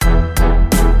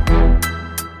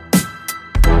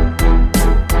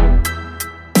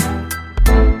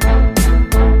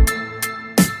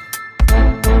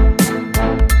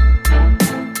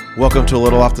Welcome to A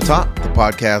Little Off the Top, the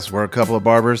podcast where a couple of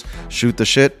barbers shoot the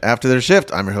shit after their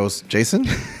shift. I'm your host, Jason.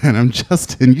 And I'm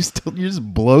Justin. You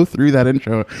just blow through that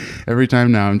intro every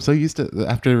time now. I'm so used to,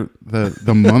 after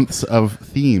the months of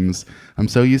themes, I'm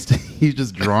so used to you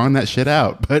just drawing that shit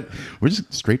out. But we're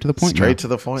just straight to the point. Straight to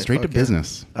the point. Straight to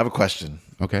business. I have a question.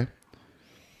 Okay.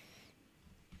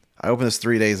 I opened this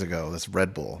 3 days ago, this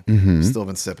Red Bull. Still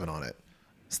been sipping on it.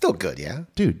 Still good, yeah?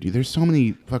 Dude, there's so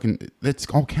many fucking, it's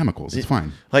all chemicals. It's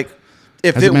fine. Like,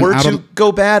 if Has it it were been to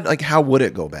go bad, like, how would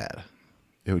it go bad?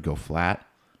 It would go flat.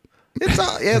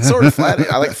 It's sort of flat.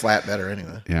 I like flat better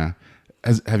anyway. Yeah.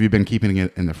 Have you been keeping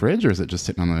it in the fridge, or is it just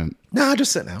sitting on the... No,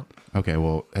 just sitting out. Okay,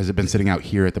 well, has it been sitting out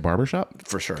here at the barbershop?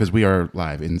 For sure. Because we are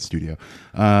live in studio.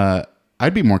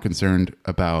 I'd be more concerned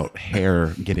about hair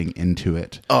getting into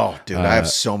it. Oh, dude, I have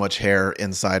so much hair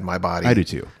inside my body. I do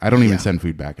too. I don't even send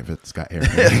food back if it's got hair.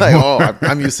 Like, oh,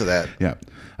 I'm used to that. Yeah.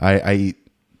 I eat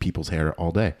people's hair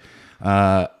all day.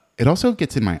 It also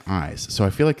gets in my eyes. So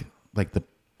I feel like the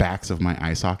backs of my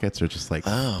eye sockets are just like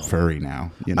furry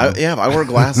now. You know? I wear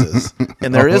glasses.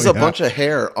 And there is a bunch of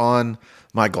hair on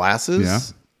my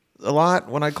glasses a lot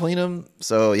when I clean them.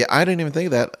 So, yeah, I didn't even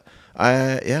think of that.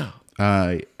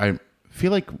 I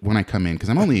feel like when I come in, because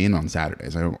I'm only in on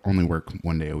Saturdays, I only work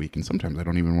one day a week, and sometimes I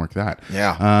don't even work that.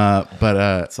 Yeah.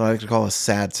 But so I like to call a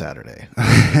sad Saturday.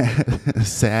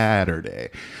 Saturday.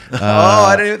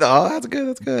 I didn't even. Oh, that's good.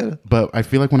 That's good. But I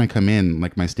feel like when I come in,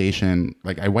 like my station,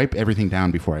 like I wipe everything down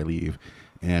before I leave,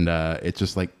 and it's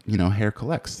just like, you know, hair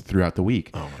collects throughout the week.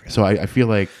 Oh my God. So I feel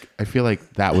like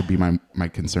that would be my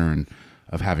concern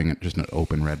of having just an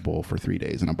open Red Bull for 3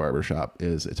 days in a barbershop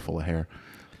is it's full of hair.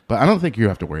 But I don't think you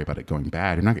have to worry about it going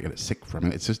bad. You're not going to get sick from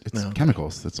it. It's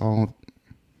chemicals. That's all.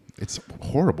 It's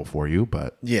horrible for you,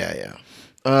 but... Yeah.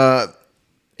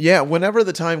 Whenever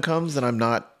the time comes and I'm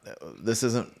not... This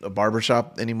isn't a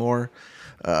barbershop anymore,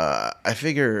 I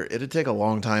figure it'd take a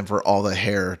long time for all the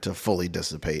hair to fully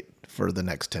dissipate for the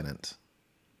next tenant.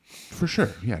 For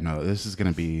sure. Yeah, no, this is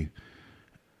going to be...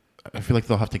 I feel like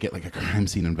they'll have to get like a crime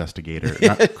scene investigator,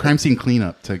 crime scene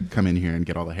cleanup to come in here and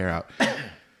get all the hair out.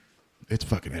 It's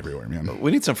fucking everywhere, man.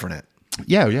 We need some Fernet.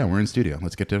 Yeah, we're in studio.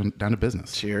 Let's get down to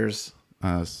business. Cheers.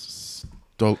 Diboja.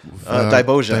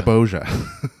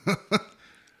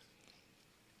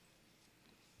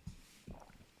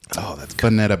 Oh, that's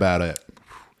good. Fernet about it.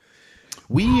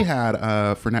 We had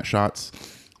Fernet shots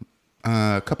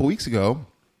a couple weeks ago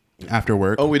after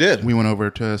work. Oh, we did? We went over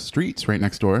to Streets right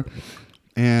next door,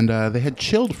 and they had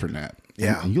chilled Fernet.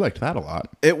 Yeah. And you liked that a lot.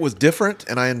 It was different,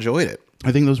 and I enjoyed it.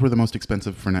 I think those were the most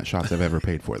expensive Fernet shots I've ever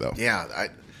paid for, though.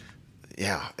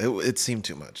 It seemed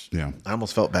too much. Yeah. I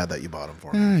almost felt bad that you bought them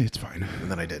for me. It's fine. And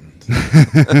then I didn't.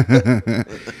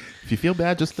 If you feel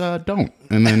bad, just don't.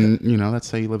 And then,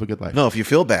 that's how you live a good life. No, if you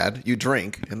feel bad, you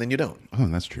drink, and then you don't. Oh,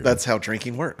 that's true. That's how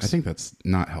drinking works. I think that's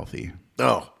not healthy.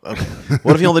 Oh, okay.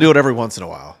 What if you only do it every once in a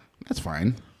while? That's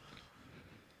fine.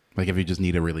 Like if you just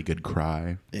need a really good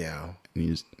cry. Yeah. And you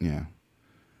just,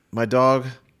 My dog...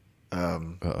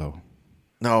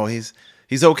 No, he's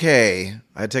okay.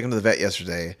 I had to take him to the vet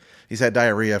yesterday. He's had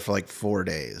diarrhea for like 4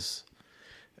 days.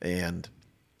 And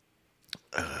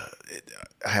I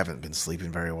haven't been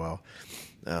sleeping very well.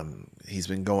 He's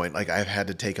been going, like I've had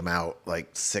to take him out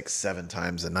like 6-7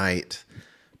 times a night.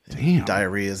 Damn.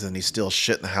 Diarrheas, and he still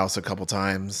shit in the house a couple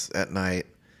times at night.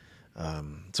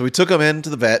 So we took him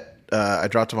into the vet. I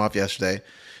dropped him off yesterday.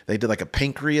 They did like a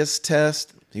pancreas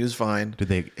test. He was fine. Did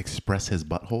they express his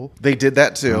butthole? They did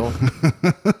that too.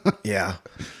 Yeah.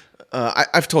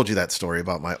 I've told you that story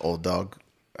about my old dog.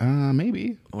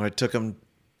 Maybe. When I took him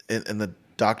and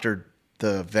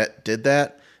the vet did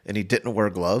that and he didn't wear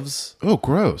gloves. Oh,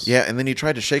 gross. Yeah. And then he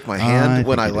tried to shake my hand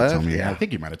when I left. Yeah. I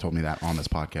think you might have told me that on this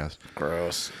podcast.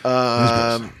 Gross.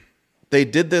 Gross. They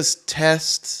did this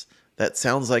test that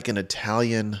sounds like an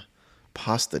Italian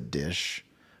pasta dish.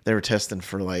 They were testing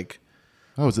for like,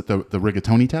 oh, is it the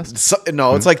rigatoni test?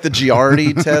 No, it's like the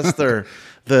Giardi test or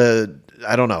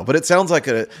I don't know, but it sounds like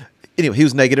anyway, he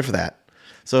was negative for that.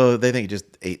 So they think he just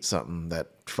ate something that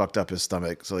fucked up his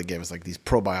stomach. So they gave us like these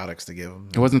probiotics to give him.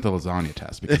 It wasn't the lasagna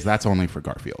test because that's only for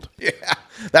Garfield. Yeah,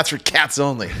 that's for cats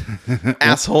only.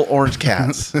 Asshole orange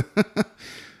cats.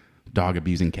 Dog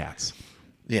abusing cats.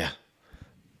 Yeah.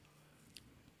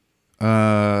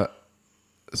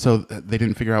 So they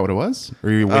didn't figure out what it was? Or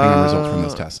are you waiting on results from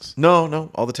those tests? No.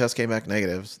 All the tests came back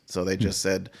negatives. So they just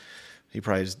said he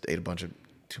probably just ate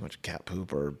too much cat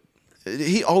poop, or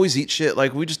he always eats shit.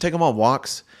 Like we just take him on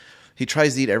walks. He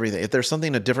tries to eat everything. If there's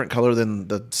something a different color than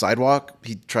the sidewalk,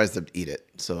 he tries to eat it.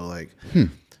 So like,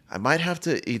 I might have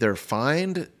to either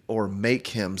find or make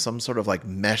him some sort of like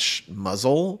mesh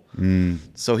muzzle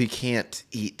so he can't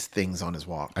eat things on his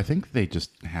walk. I think they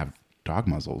just have dog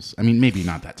muzzles. I mean, maybe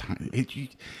not that tiny.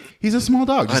 He's a small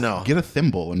dog. Just I know. Get a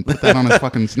thimble and put that on his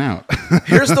fucking snout.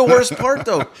 Here's the worst part,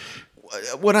 though.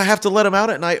 When I have to let him out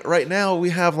at night, right now,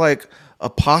 we have like a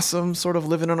possum sort of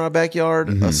living in our backyard.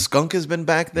 A skunk has been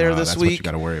back there this that's week. What you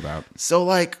got to worry about. So,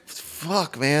 like,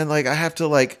 fuck, man. Like, I have to,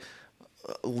 like,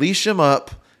 leash him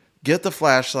up, get the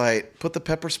flashlight, put the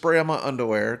pepper spray on my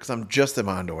underwear, because I'm just in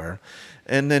my underwear,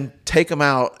 and then take him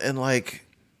out and, like,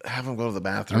 have him go to the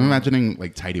bathroom. I'm imagining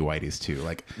like tighty whities too.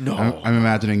 Like No. I'm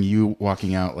imagining you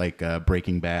walking out like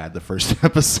Breaking Bad, the first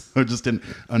episode, just in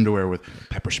underwear with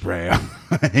pepper spray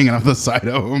hanging off the side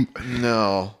of him.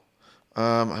 No.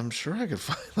 I'm sure I could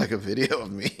find, like, a video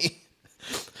of me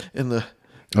in the...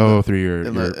 Through your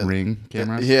in Ring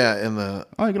camera? Yeah, in the...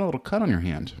 Oh, you got a little cut on your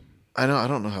hand. I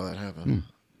don't know how that happened.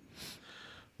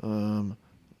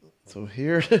 So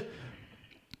here...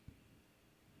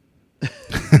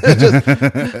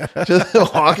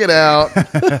 just walk it out.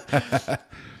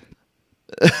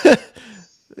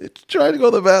 Trying to go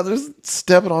to the bathroom, just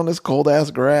stepping on this cold ass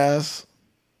grass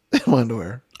in my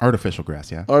underwear. Artificial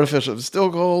grass, yeah. Artificial, it's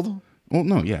still cold, Well,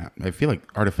 no, yeah. I feel like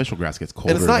artificial grass gets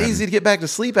colder. and it's not than- easy to get back to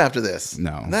sleep after this.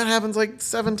 No. And that happens like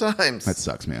 7 times. That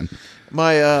sucks, man.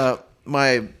 My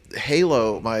my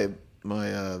Halo, my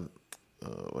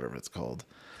whatever it's called.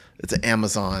 It's an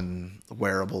Amazon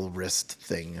wearable wrist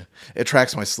thing. It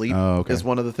tracks my sleep. Oh, okay. Is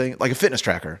one of the things, like a fitness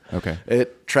tracker. Okay.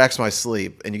 It tracks my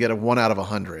sleep, and you get a 1 out of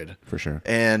 100 For sure.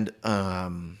 And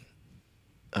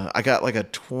I got like a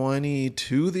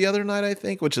 22 the other night, I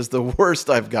think, which is the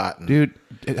worst I've gotten. Dude,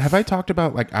 have I talked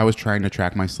about like I was trying to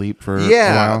track my sleep for a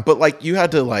Yeah, while? but like you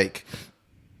had to like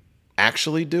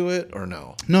actually do it or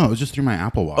no? No, it was just through my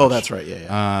Apple Watch. Oh, that's right.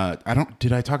 Yeah.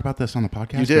 Did I talk about this on the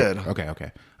podcast? You did.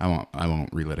 Okay. I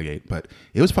won't relitigate, but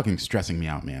it was fucking stressing me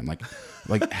out, man.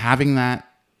 Like having that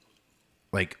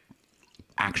like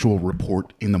actual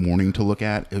report in the morning to look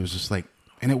at, it was just like,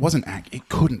 and it wasn't it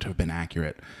couldn't have been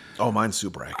accurate. Oh, mine's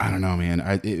super accurate. I don't know, man.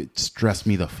 It stressed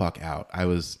me the fuck out. I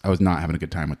was not having a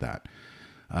good time with that.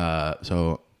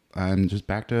 So I'm just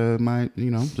back to my,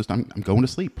 I'm going to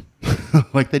sleep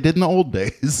like they did in the old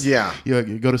days. Yeah.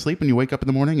 You go to sleep and you wake up in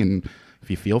the morning, and if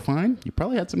you feel fine, you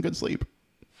probably had some good sleep.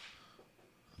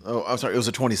 Oh, I'm sorry. It was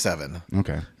a 27.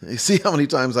 Okay. You see how many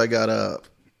times I got up,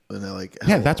 and they're like,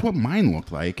 Yeah, that's what mine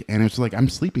looked like, and it's like I'm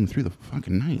sleeping through the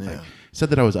fucking night. Yeah. Like, said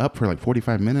that I was up for like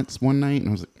 45 minutes one night,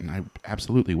 and I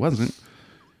absolutely wasn't.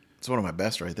 It's one of my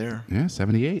best right there. Yeah,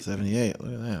 78. 78.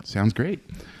 Look at that. Sounds great.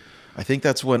 I think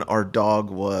that's when our dog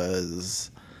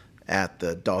was at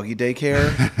the doggy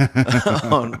daycare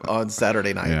on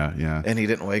Saturday night. Yeah. And he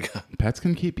didn't wake up. Pets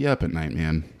can keep you up at night,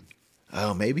 man.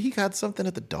 Oh, maybe he got something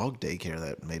at the dog daycare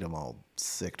that made him all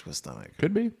sick to his stomach.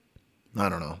 Could be. I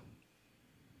don't know.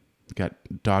 Got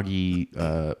doggy.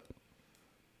 I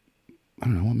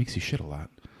don't know what makes you shit a lot.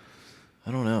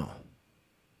 I don't know.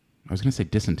 I was gonna say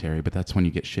dysentery, but that's when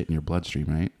you get shit in your bloodstream,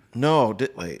 right? No,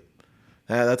 wait.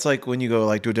 That's like when you go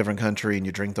like to a different country and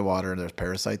you drink the water and there's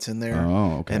parasites in there.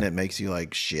 Oh, okay. And it makes you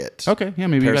like shit. Okay, yeah,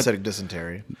 maybe Parasitic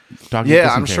dysentery. doggy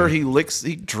Yeah, I'm dysentery. sure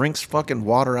he drinks fucking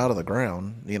water out of the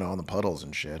ground, on the puddles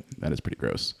and shit. That is pretty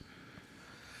gross.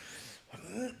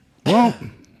 Well,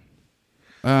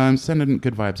 I'm sending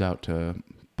good vibes out to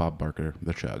Bob Barker,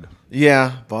 the Chug.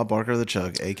 Yeah, Bob Barker the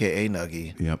Chug, aka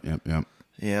Nuggy. Yep.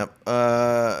 Yep.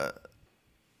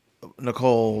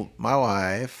 Nicole, my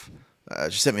wife,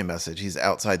 she sent me a message. He's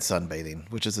outside sunbathing,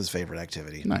 which is his favorite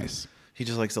activity. Nice. He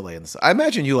just likes to lay in the sun. I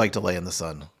imagine you like to lay in the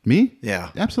sun. Me?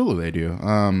 Yeah. Absolutely, I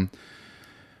do.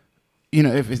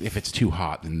 If it's too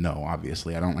hot, then no,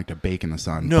 obviously. I don't like to bake in the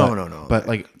sun. No. But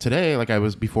like today, like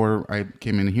before I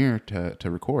came in here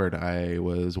to record, I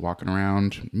was walking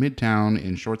around Midtown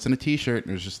in shorts and a t-shirt,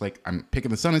 and it was just like, I'm picking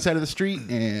the sunny side of the street,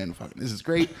 and fucking, this is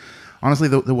great. Honestly,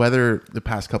 the weather the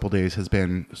past couple days has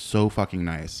been so fucking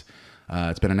nice.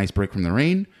 It's been a nice break from the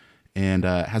rain, and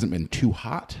it hasn't been too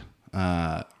hot.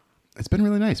 It's been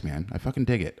really nice, man. I fucking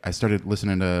dig it. I started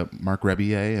listening to Mark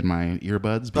Rebier in my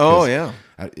earbuds. Oh, yeah.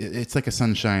 It's like a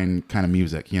sunshine kind of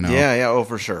music, Yeah. Oh,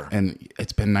 for sure. And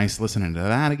it's been nice listening to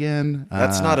that again.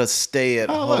 That's not a stay at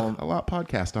home. Look, a lot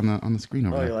podcast on the screen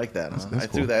over Oh, there. you like that, huh? That's I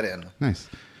cool. threw that in. Nice.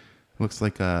 Looks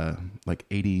like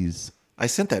 80s. I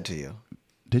sent that to you.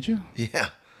 Did you? Yeah.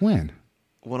 When?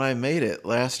 When I made it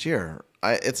last year.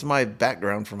 It's my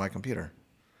background for my computer.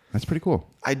 That's pretty cool.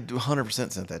 I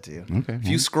 100% sent that to you. Okay. If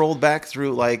you scrolled back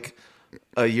through like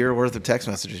a year worth of text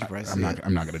messages, you probably see it.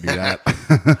 I'm not going to do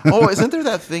that. Oh, isn't there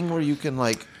that thing where you can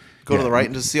like go to the right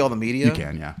and just see all the media? You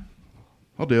can, yeah.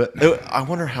 I'll do it. I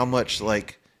wonder how much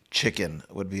like chicken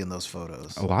would be in those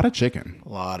photos. A lot of chicken. A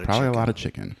lot of Probably chicken. a lot of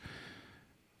chicken.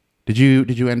 Did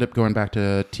you end up going back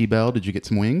to T-Bell? Did you get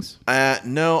some wings?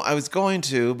 No, I was going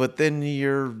to, but then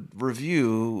your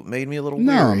review made me a little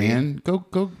No, weary. man.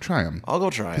 Go try them. I'll go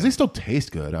try Because it. they still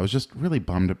taste good. I was just really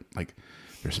bummed. Like,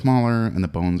 they're smaller and the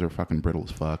bones are fucking brittle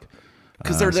as fuck.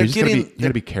 Because So they're you getting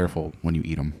gotta be careful when you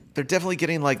eat them. they're definitely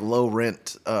getting like low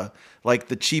rent, like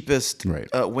the cheapest Right.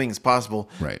 Wings possible.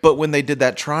 Right. But when they did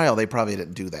that trial, they probably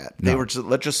didn't do that. They No. were just,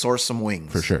 let's just source some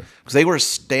wings For sure. because they were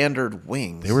standard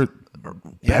wings. They were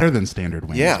better than standard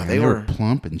wings. Yeah, man. they They were- were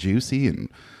plump and juicy and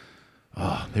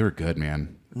they were good,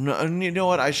 man. No, and you know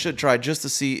what? I should try just to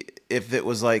see if it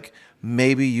was like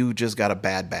maybe you just got a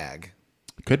bad bag.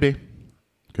 Could be.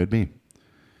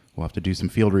 We'll have to do some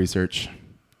field research.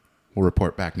 We'll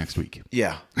report back next week.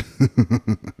 Yeah.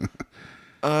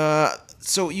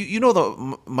 So you know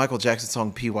the Michael Jackson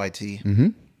song PYT? Mm-hmm.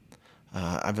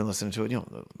 I've been listening to it. You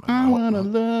know, I wanna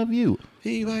love you,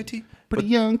 PYT. pretty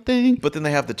young thing. But then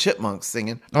they have the chipmunks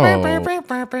singing. Oh.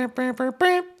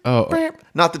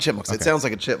 Not the chipmunks. It sounds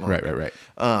like a chipmunk. Right.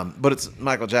 But it's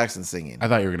Michael Jackson singing. I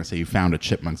thought you were gonna say you found a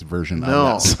Chipmunks version No.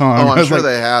 of that song. Oh, I'm I was sure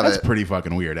they have That's it. pretty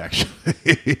fucking weird,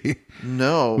 actually.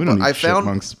 No, We don't but need I found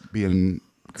chipmunks being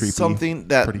creepy. something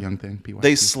that pretty young thing. PYT.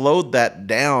 they slowed that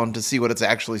down to see what it's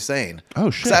actually saying. Oh,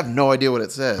 Because shit. I have no idea what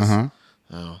it says.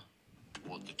 Uh-huh.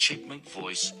 What the chipmunk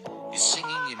voice is singing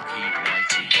in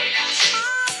PYT.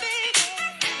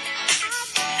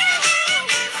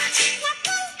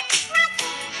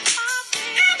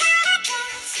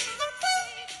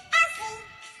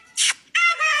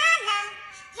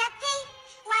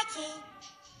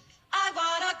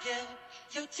 I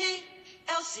wanna give you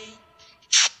TLC.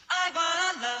 I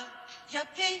wanna love your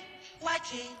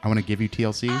PYT. I want to give you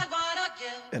TLC. I wanna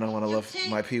give And I wanna you love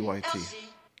my PYT. TLC.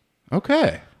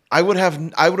 Okay. I would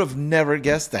have never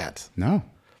guessed that. No.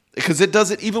 Because it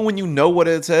doesn't, even when you know what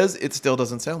it says, it still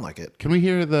doesn't sound like it. Can we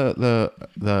hear the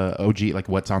OG, like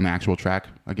what's on the actual track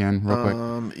again, real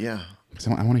quick? Yeah. 'Cause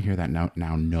I want to hear that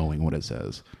now knowing what it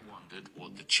says. Wondered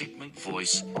what the chipmunk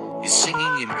voice is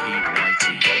singing in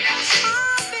PYT.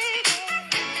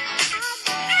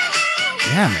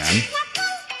 Yeah, man.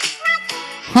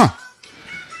 Huh.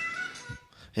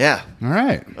 Yeah. All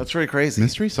right. That's pretty crazy.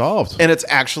 Mystery solved. And it's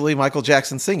actually Michael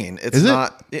Jackson singing. It's Is it?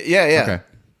 not. Yeah. Okay.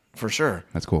 For sure.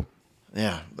 That's cool.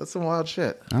 Yeah. That's some wild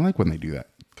shit. I like when they do that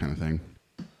kind of thing.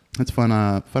 That's fun.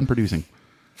 Fun producing.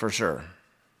 For sure.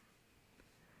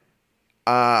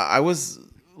 I was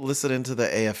listening to the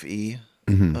AFE,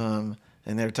 and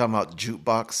they were talking about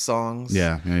jukebox songs.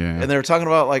 Yeah. And they were talking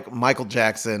about like Michael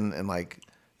Jackson and like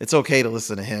it's okay to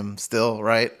listen to him still,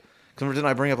 right? Because didn't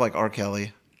I bring up like R.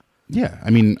 Kelly? Yeah. I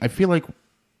mean, I feel like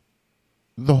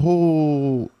the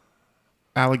whole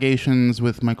allegations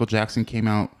with Michael Jackson came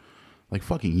out like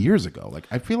fucking years ago. Like,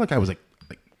 I feel like I was like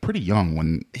pretty young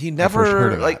when He I first heard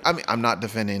never of like. that. I mean, I'm not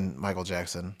defending Michael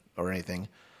Jackson or anything,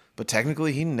 but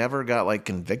technically, he never got like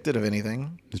convicted of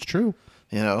anything. It's true.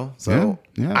 You know, so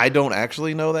Yeah. I don't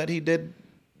actually know that he did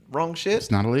wrong shit.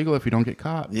 It's not illegal if you don't get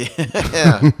caught.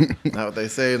 Yeah, not what they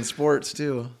say in sports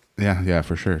too. Yeah,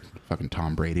 for sure. Fucking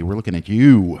Tom Brady. We're looking at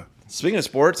you. Speaking of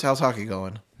sports, how's hockey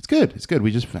going? It's good. It's good.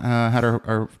 We just had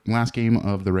our last game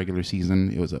of the regular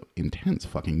season. It was an intense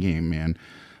fucking game, man.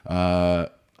 I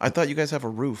thought you guys have a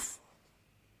roof.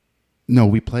 No,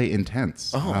 we play in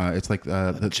tents. Oh. It's like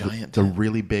the giant the tent.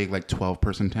 really big, like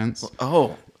 12-person tents.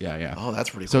 Oh, Yeah. oh, that's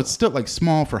pretty So cool. it's still like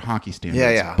small for hockey standards.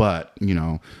 Yeah. But, you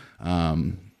know,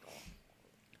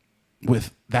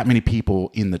 with that many people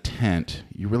in the tent,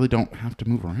 you really don't have to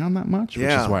move around that much, which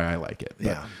Yeah. is why I like it. But,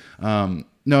 Yeah.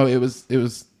 no, it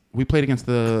was we played against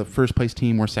the first place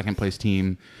team or second place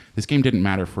team. This game didn't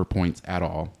matter for points at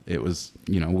all. It was,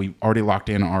 you know, we already locked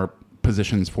in our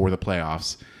positions for the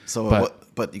playoffs. So,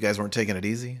 but you guys weren't taking it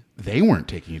easy. They weren't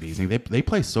taking it easy. They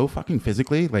play so fucking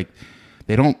physically. Like,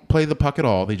 they don't play the puck at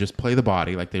all. They just play the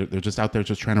body. Like, they're just out there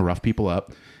just trying to rough people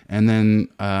up. And then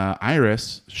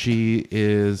Iris, she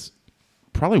is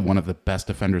probably one of the best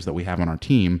defenders that we have on our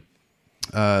team.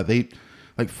 They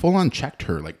like full on checked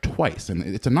her like twice, and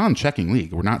it's a non-checking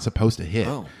league. We're not supposed to hit.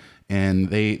 Oh. And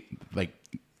they like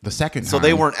the second So time,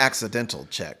 they weren't accidental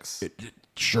checks. it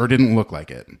sure didn't look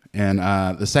like it. And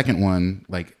the second one,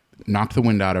 like, knocked the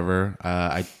wind out of her.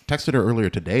 I texted her earlier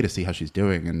today to see how she's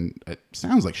doing, and it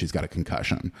sounds like she's got a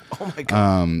concussion. Oh my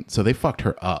god. So they fucked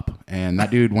her up, and that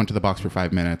dude went to the box for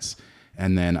 5 minutes,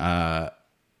 and then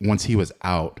once he was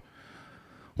out,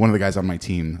 one of the guys on my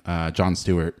team, John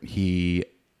Stewart, he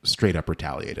straight up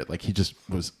retaliated. Like, he just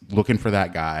was looking for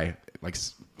that guy, like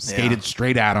skated Yeah.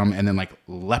 straight at him, and then like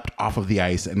leapt off of the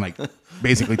ice and like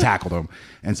basically tackled him,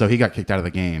 and so he got kicked out of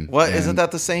the game. What And- isn't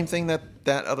that the same thing that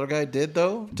other guy did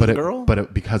though to the girl?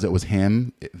 Because it was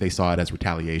him, they saw it as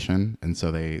retaliation, and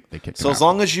so they kicked him So out. as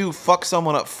long as you fuck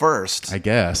someone up first, I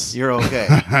guess you're okay.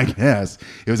 I guess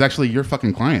it was actually your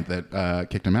fucking client that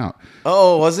kicked him out.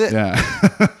 Oh, was it? Yeah,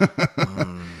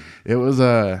 it was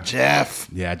Jeff.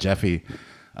 Yeah, Jeffy.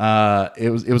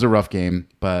 It was a rough game,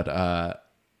 but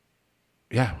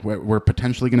yeah, we're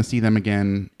potentially going to see them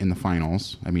again in the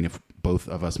finals. I mean, if both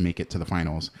of us make it to the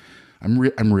finals, I'm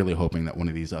really hoping that one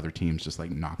of these other teams just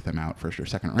like knock them out first or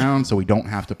second round, so we don't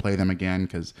have to play them again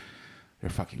because they're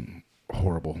fucking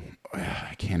horrible.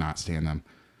 I cannot stand them.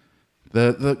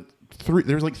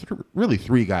 There's like really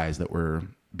three guys that were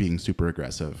being super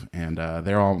aggressive, and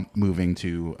they're all moving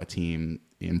to a team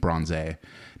in Bronze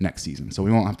next season, so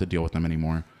we won't have to deal with them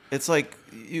anymore. It's like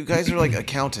you guys are like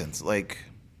accountants. Like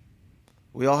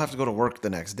we all have to go to work the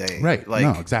next day. Right. Like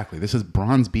No, exactly. This is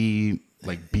Bronze B,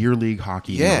 like beer league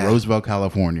hockey Yeah. in Roseville,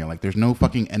 California. Like there's no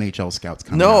fucking NHL scouts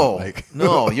coming no, out. Like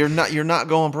no, you're not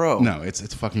going pro. no,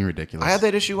 it's fucking ridiculous. I had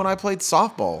that issue when I played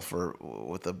softball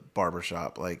with the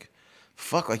barbershop. Like,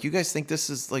 fuck, like you guys think this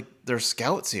is like there's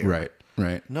scouts here. Right.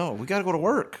 No, we got to go to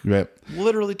work. Right.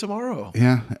 Literally tomorrow.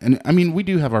 Yeah, and I mean, we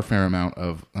do have our fair amount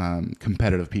of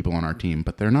competitive people on our team,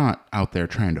 but they're not out there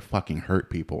trying to fucking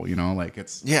hurt people, you know? Like,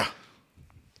 Yeah.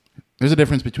 there's a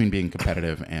difference between being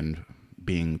competitive and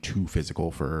being too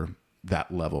physical for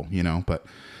that level, you know? But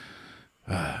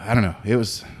I don't know.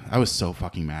 I was so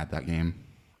fucking mad that game.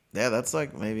 Yeah, that's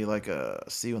like maybe like a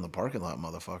see you in the parking lot,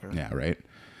 motherfucker. Yeah, right.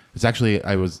 It's actually,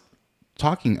 I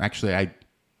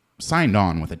signed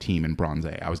on with a team in Bronze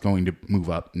A. I was going to move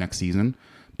up next season,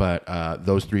 but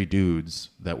those three dudes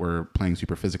that were playing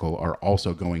super physical are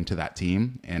also going to that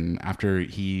team. And after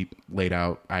he laid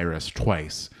out Iris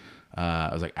twice, I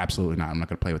was like, absolutely not. I'm not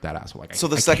going to play with that asshole. Like, So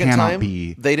the I second cannot time,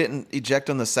 be. they didn't eject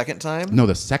on the second time? No,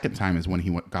 the second time is when he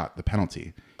got the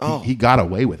penalty. Oh. He got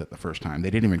away with it the first time.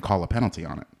 They didn't even call a penalty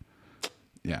on it.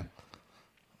 Yeah.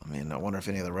 I mean, I wonder if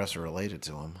any of the refs are related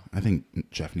to him. I think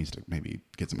Jeff needs to maybe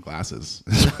get some glasses,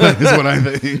 is what I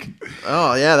think.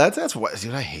 Oh, yeah, that's what,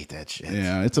 dude, I hate that shit.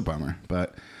 Yeah, it's a bummer.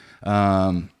 But,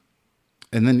 and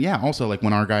then, yeah, also, like,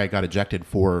 when our guy got ejected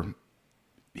for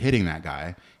hitting that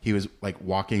guy, he was, like,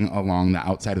 walking along the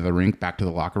outside of the rink back to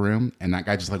the locker room, and that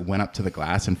guy just, like, went up to the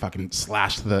glass and fucking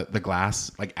slashed the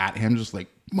glass, like, at him, just like,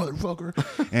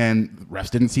 motherfucker. And the refs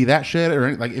didn't see that shit,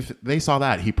 or like, if they saw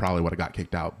that, he probably would have got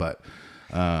kicked out, but...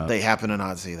 They happen to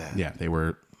not see that. Yeah, they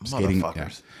were skating. Yeah.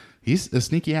 Motherfuckers. He's a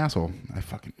sneaky asshole.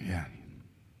 Yeah.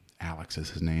 Alex is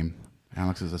his name.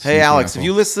 Alex is a Hey, sneaky Alex, asshole. if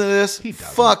you listen to this, doesn't.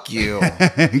 fuck you.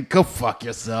 Go fuck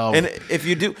yourself. And if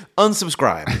you do,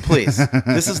 unsubscribe, please.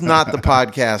 This is not the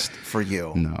podcast for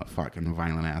you. No, fucking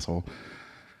violent asshole.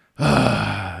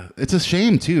 It's a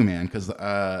shame too, man, because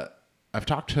I've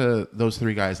talked to those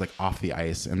three guys like off the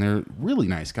ice, and they're really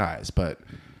nice guys, but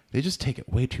they just take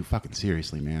it way too fucking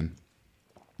seriously, man.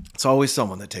 It's always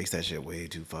someone that takes that shit way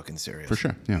too fucking serious. For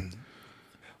sure, yeah.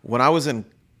 When I was in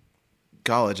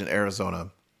college in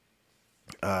Arizona,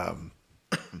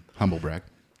 Humble brag.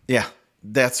 yeah,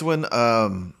 that's when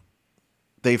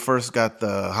they first got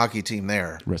the hockey team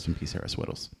there. Rest in peace, Harris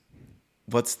Whittles.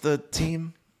 What's the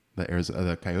team?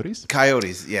 The Coyotes?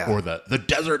 Coyotes, yeah. Or the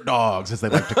Desert Dogs, as they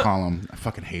like to call them. I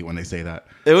fucking hate when they say that.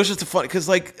 It was just a fun, because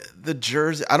like the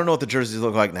jersey, I don't know what the jerseys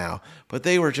look like now, but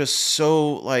they were just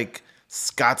so like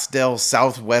Scottsdale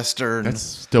Southwestern. That's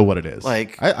still what it is.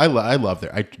 Like- I love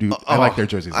their, I like their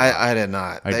jerseys. I did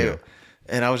not. I do.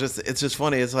 And it's just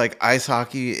funny. It's like ice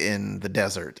hockey in the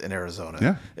desert in Arizona.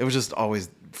 Yeah. It was just always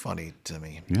funny to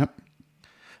me. Yep.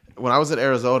 When I was in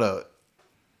Arizona,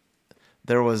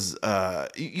 there was,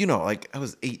 like I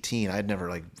was 18. I'd never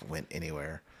like went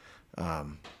anywhere.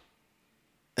 And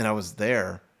I was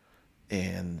there,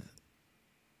 and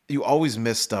you always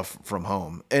miss stuff from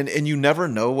home, and you never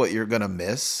know what you're going to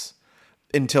miss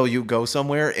until you go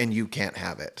somewhere and you can't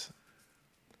have it.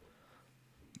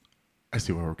 I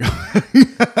see where we're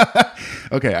going.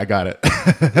 Okay, I got it.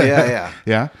 Yeah.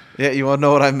 Yeah? Yeah, you want to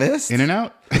know what I missed?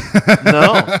 In-N-Out?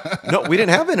 No, we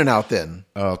didn't have In-N-Out then.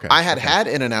 Oh, okay. I had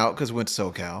In-N-Out because we went to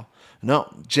SoCal. No,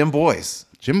 Jimboys.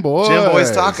 Jimboys.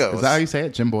 Jimboys Tacos. Is that how you say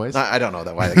it? Jimboys? I don't know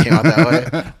why that came out that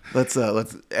way. Let's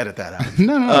edit that out.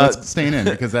 No, that's staying in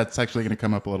because that's actually going to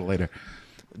come up a little later.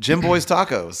 Jimboys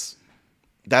Tacos.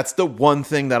 That's the one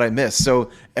thing that I missed.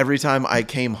 So every time I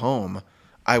came home,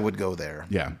 I would go there.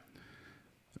 Yeah.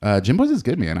 Jimboys is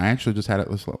good, man. I actually just had it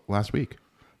last week.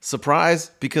 Surprise,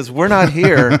 because we're not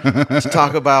here to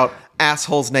talk about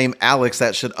assholes named Alex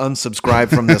that should unsubscribe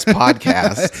from this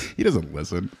podcast. He doesn't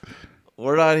listen.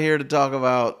 We're not here to talk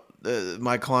about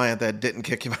my client that didn't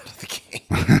kick him out of the game.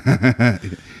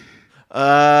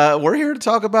 We're here to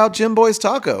talk about Jimboys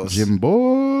Tacos.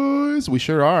 Jimboys, we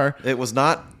sure are. It was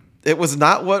not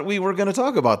what we were going to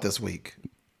talk about this week.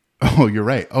 Oh, you're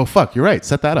right. Oh, fuck, you're right.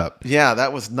 Set that up. Yeah,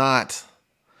 that was not.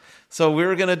 So we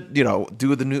were gonna,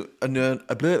 do the new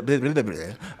another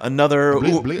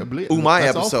Umai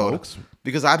That's all, episode folks.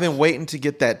 because I've been waiting to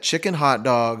get that chicken hot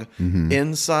dog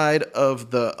inside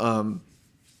of the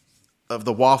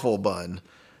waffle bun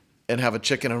and have a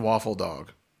chicken and waffle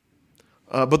dog.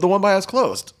 But the one by us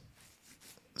closed.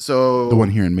 So The one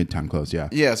here in Midtown closed, yeah.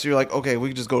 yeah, so you're like, okay, we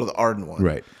can just go to the Arden one.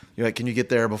 Right. You're like, can you get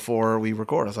there before we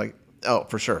record? I was like, oh,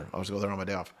 for sure. I'll just go there on my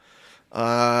day off.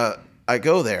 I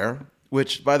go there,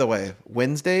 which, by the way,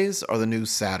 Wednesdays are the new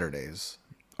Saturdays.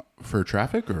 For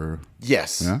traffic or?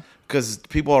 Yes. Yeah? Because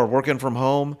people are working from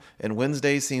home, and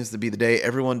Wednesday seems to be the day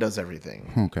everyone does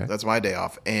everything. Okay. That's my day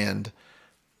off. And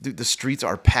dude, the streets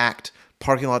are packed.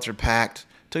 Parking lots are packed.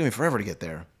 It took me forever to get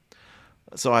there.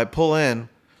 So I pull in,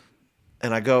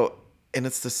 and I go, and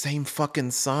it's the same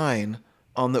fucking sign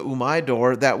on the Umai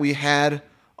door that we had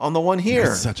on the one here.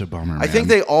 That's such a bummer, I think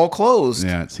they all closed,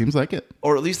 Yeah, it seems like it.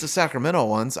 or at least the Sacramento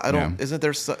ones. I don't. Yeah. Isn't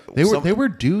there? They were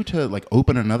due to like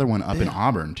open another one up in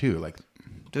Auburn too. Like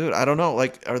Dude, I don't know.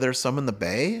 Like, are there some in the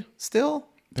Bay still,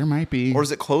 there might be. or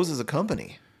is it closed as a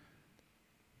company?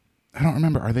 I don't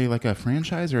remember. Are they like a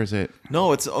franchise or is it?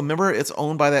 No, remember it's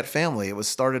owned by that family. It was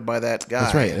started by that guy.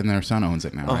 That's right, and their son owns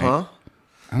it now. Uh huh. Right?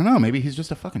 I don't know. Maybe he's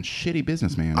just a fucking shitty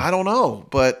businessman. I don't know,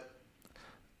 but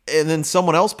and then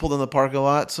someone else pulled in the parking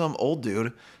lot, some old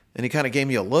dude, and he kind of gave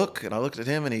me a look, and I looked at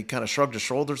him, and he kind of shrugged his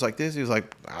shoulders like this. He was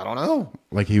like, "I don't know."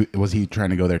 Like he trying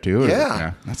to go there too? Or-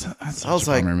 Yeah. That's such I was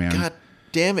a like, bummer, man. "God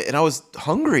damn it!" And I was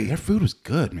hungry, Their food was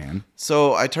good, man.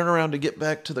 so I turn around to get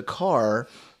back to the car,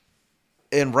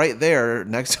 and right there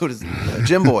next to it is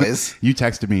Jimboys. You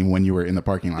texted me when you were in the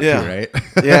parking lot Yeah. too, right?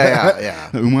 Yeah.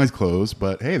 The Umai's closed,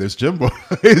 but hey, there's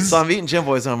Jimboys. So I'm eating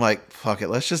Jimboys, and I'm like, "Fuck it,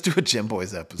 let's just do a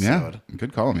Jimboys episode." Yeah,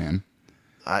 good call, man.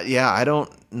 I don't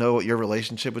know what your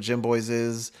relationship with Jimboys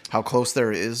is, how close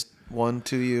there is one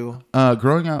to you.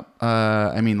 Growing up,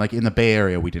 I mean, like in the Bay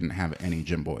Area, we didn't have any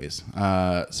Jimboys.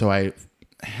 So I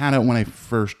had it when I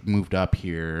first moved up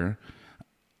here.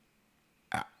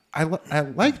 I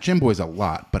like Jimboys a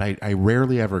lot, but I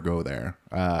rarely ever go there.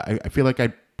 I feel like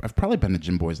I've probably been to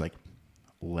Jimboys like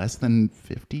less than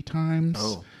 50 times.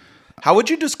 Oh. How would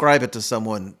you describe it to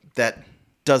someone that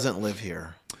doesn't live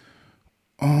here?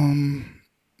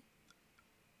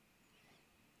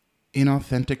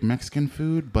 Inauthentic Mexican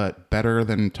food, but better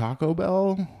than Taco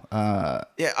Bell.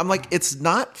 Yeah, I'm like, it's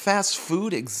not fast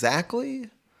food exactly.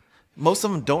 Most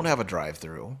of them don't have a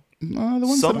drive-through, The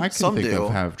ones Some- that I can some think do.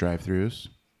 of have drive-thrus.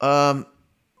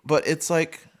 but it's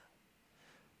like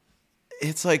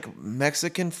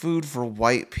Mexican food for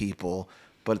white people,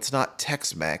 but it's not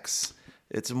Tex-Mex.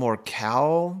 It's more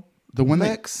Cal. The one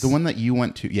Mex? that you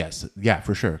went to, yes, yeah,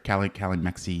 for sure. Cali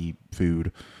Mexi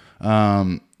food.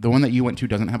 The one that you went to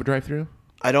doesn't have a drive-through?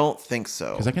 I don't think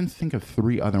so. Because I can think of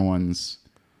 3 other ones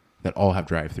that all have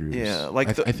drive-throughs. Yeah, like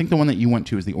I think the one that you went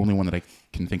to is the only one that I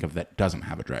can think of that doesn't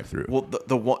have a drive-through. Well,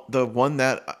 the one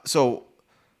that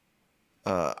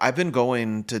I've been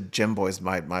going to Jimboys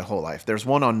my whole life. There's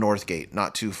one on Northgate,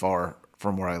 not too far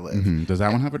from where I live. Does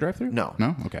that one have a drive-through? No,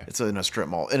 No? Okay. It's in a strip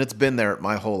mall, and it's been there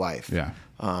my whole life. Yeah.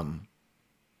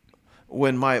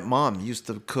 When my mom used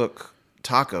to cook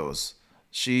tacos,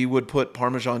 she would put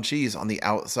Parmesan cheese on the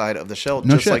outside of the shell,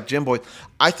 No just shit. like Jimboy.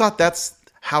 I thought that's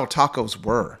how tacos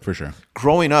were. For sure.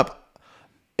 Growing up,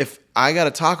 if I got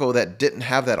a taco that didn't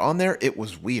have that on there, it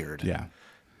was weird. Yeah.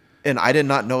 And I did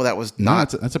not know that was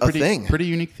not that's a thing. pretty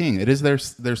unique thing. It is their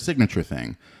signature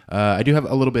thing. I do have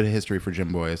a little bit of history for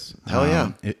Jimboys. Hell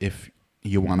yeah. If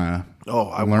you want to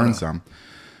I learn wanna. some.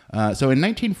 So in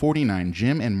 1949,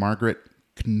 Jim and Margaret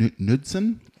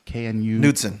Knudsen,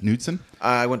 Knudsen.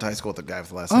 I went to high school with the guy with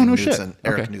the last Oh, name. no Knudsen, shit.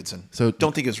 Eric Okay. Knudsen. So-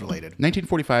 Don't think he was related.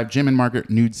 1945, Jim and Margaret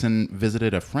Knudsen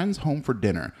visited a friend's home for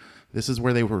dinner. This is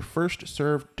where they were first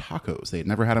served tacos. They had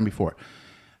never had them before.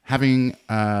 Having,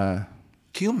 Can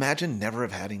you imagine never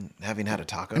having had a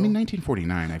taco? I mean,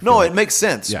 1949. I feel no, like it makes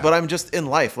sense. Yeah. But I'm just in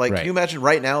life. Like, Right. can you imagine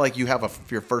right now, like you have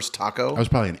your first taco? I was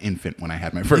probably an infant when I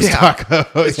had my first Yeah. taco.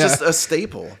 It's Yeah. just a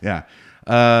staple. Yeah.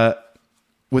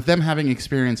 With them having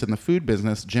experience in the food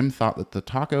business, Jim thought that the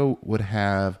taco would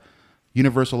have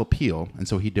universal appeal, and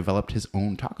so he developed his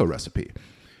own taco recipe.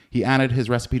 He added his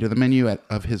recipe to the menu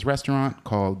of his restaurant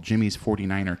called Jimmy's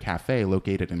 49er Cafe,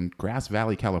 located in Grass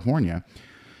Valley, California.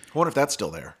 I wonder if that's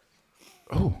still there.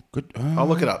 Oh, good. I'll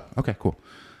look it up. Okay, cool.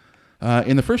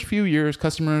 In the first few years,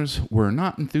 customers were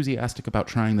not enthusiastic about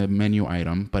trying the menu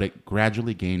item, but it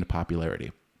gradually gained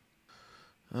popularity.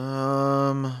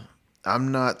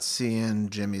 I'm not seeing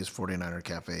Jimmy's 49er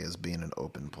Cafe as being an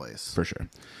open place. For sure.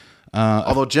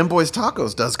 Although Jimboys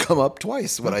Tacos does come up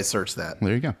twice when I search that.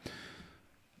 There you go.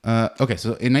 Okay, so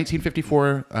in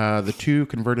 1954, the two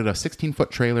converted a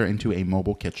 16-foot trailer into a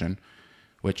mobile kitchen,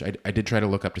 which I did try to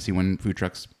look up to see when food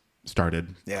trucks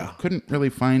started. Yeah. Couldn't really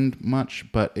find much,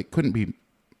 but it couldn't be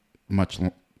much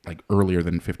like earlier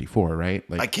than 54, right?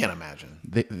 Like I can't imagine.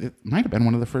 it might have been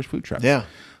one of the first food trucks. Yeah.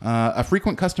 A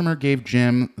frequent customer gave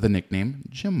Jim the nickname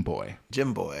Jimboy,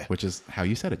 Jimboy. which is how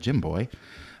you said it, Jimboy.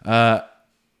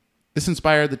 This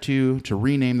inspired the two to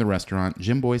rename the restaurant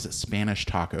Jimboy's Spanish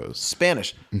Tacos.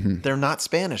 Spanish. They're not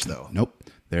Spanish, though. Nope,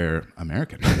 they're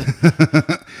American.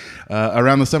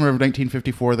 Around the summer of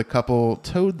 1954, the couple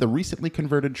towed the recently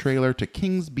converted trailer to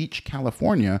Kings Beach,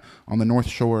 California, on the north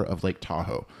shore of Lake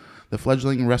Tahoe. The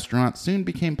fledgling restaurant soon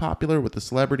became popular with the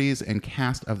celebrities and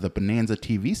cast of the Bonanza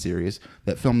TV series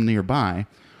that filmed nearby,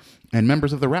 and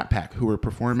members of the Rat Pack who were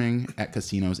performing at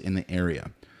casinos in the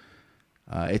area.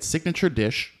 Its signature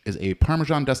dish is a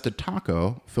Parmesan-dusted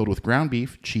taco filled with ground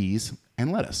beef, cheese,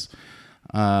 and lettuce.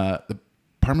 The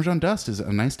Parmesan dust is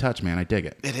a nice touch, man. I dig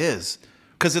it. It is.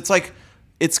 Because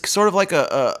it's sort of like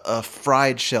a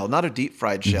fried shell, not a deep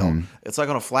fried shell. It's like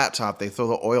on a flat top. They throw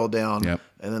the oil down, Yep.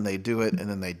 and then they do it, and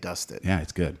then they dust it. Yeah,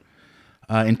 it's good.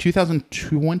 In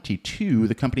 2022,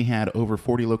 the company had over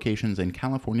 40 locations in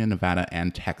California, Nevada,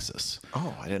 and Texas.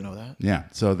 Oh, I didn't know that. Yeah,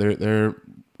 so they're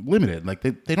limited. Like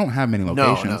they don't have many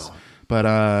locations. No.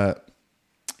 But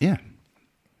yeah.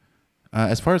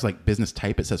 As far as like business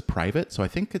type, it says private, so I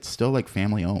think it's still like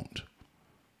family owned.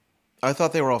 I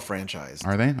thought they were all franchised.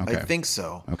 Are they? Okay. I think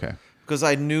so. Okay. Because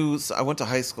I went to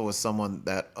high school with someone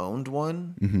that owned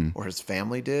one, or his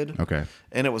family did. Okay.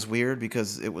 And it was weird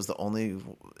because it was the only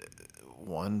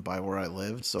one by where I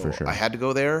lived. So For sure. I had to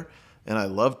go there, and I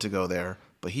loved to go there.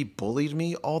 But he bullied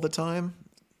me all the time.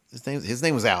 His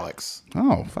name was Alex.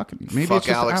 Oh, fucking maybe Fuck it's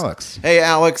just Alex. Hey,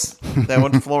 Alex. That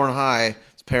went to Florida High.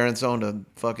 His parents owned a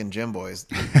fucking Jimboys.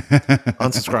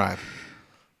 Unsubscribe.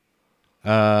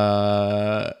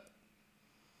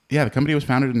 Yeah, the company was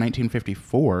founded in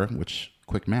 1954, which,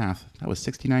 quick math, that was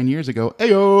 69 years ago.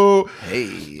 Ayo!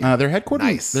 Hey. They're headquartered.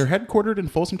 Nice. They're headquartered in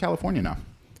Folsom, California now.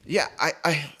 Yeah,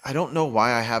 I don't know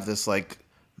why I have this like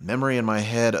memory in my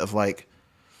head of like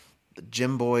the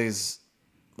Jimboys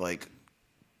like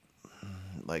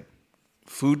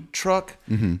food truck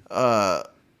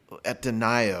at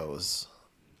Denio's.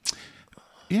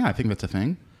 Yeah, I think that's a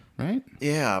thing, right?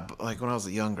 Yeah, but like when I was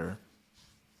younger.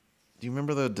 Do you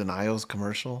remember the Denio's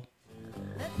commercial?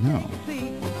 No.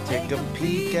 Take a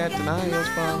peek at Denio's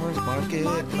Farmers Market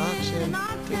auction.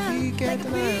 Take a peek at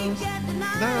Denio's.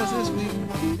 Denio's this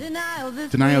week.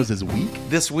 Denio's is week?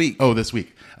 This week. Oh, this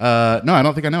week. No, I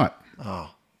don't think I know it. Oh,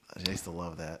 I used to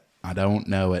love that. I don't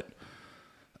know it.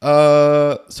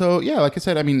 So yeah, like I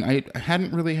said, I mean, I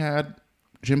hadn't really had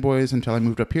Jimboys until I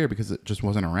moved up here because it just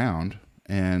wasn't around.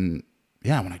 And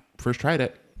yeah, when I first tried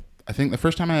it, I think the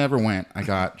first time I ever went, I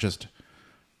got just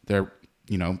their,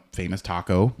 famous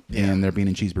taco and their bean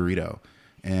and cheese burrito.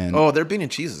 And Oh, their bean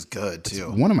and cheese is good too.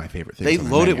 one of my favorite things. They on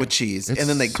the load it menu. with cheese It's and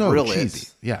then they so grill cheesy.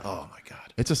 it. Yeah. Oh my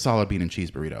god. It's a solid bean and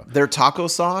cheese burrito. Their taco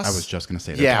sauce. I was just gonna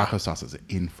say their taco sauce is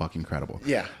fucking incredible.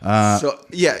 Yeah.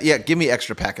 Give me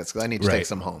extra packets because I need to take Right.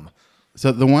 some home.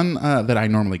 So the one that I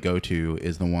normally go to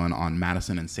is the one on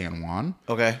Madison and San Juan.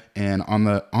 Okay. And on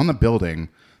the building,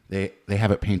 they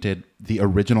have it painted the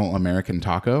original American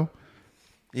taco.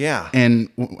 Yeah. And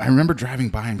I remember driving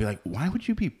by and be like, why would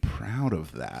you be proud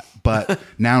of that? But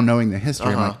now knowing the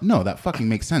history, I'm like, no, that fucking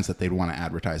makes sense that they'd want to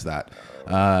advertise that.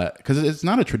 Because it's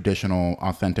not a traditional,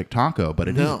 authentic taco, but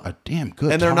it is a damn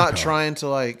good And they're not taco. trying to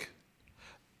like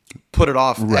put it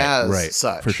off as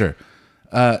such. For sure.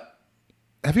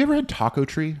 Have you ever had Taco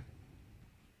Tree?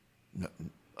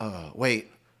 Wait.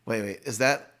 Is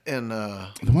that in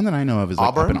The one that I know of is like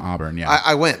Auburn? up in Auburn. Yeah.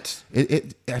 I went.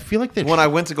 I feel like they When I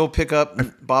went to go pick up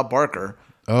Bob Barker,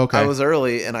 Okay. I was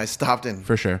early and I stopped and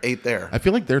for sure ate there. I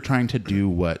feel like they're trying to do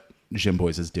what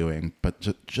Jimboys is doing, but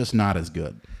just not as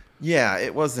good. Yeah,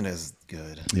 it wasn't as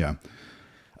good. Yeah.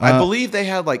 I believe they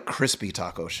had like crispy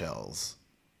taco shells,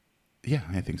 Yeah,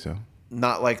 I think so.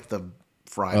 not like the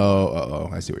fried. Oh,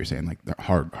 I see what you're saying. Like they're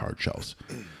hard shells.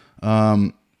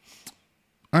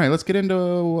 All right, let's get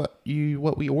into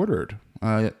what we ordered.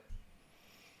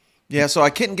 Yeah, so I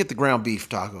couldn't get the ground beef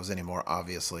tacos anymore,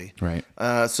 obviously. Right.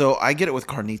 So I get it with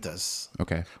carnitas.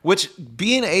 Okay. Which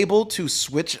being able to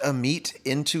switch a meat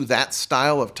into that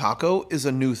style of taco is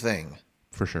a new thing.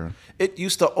 For sure. It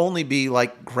used to only be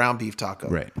like ground beef taco.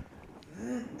 Right.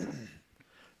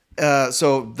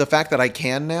 So the fact that I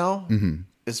can now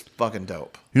is fucking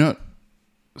dope. You know,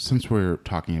 since we're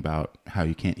talking about how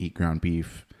you can't eat ground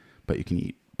beef, but you can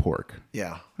eat pork,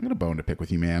 Yeah. I got a bone to pick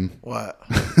with you, man. What?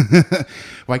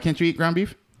 Why can't you eat ground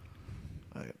beef?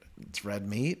 It's red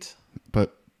meat.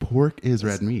 But pork is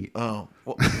red meat. Oh,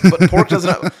 well, but pork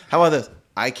doesn't. How about this?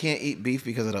 I can't eat beef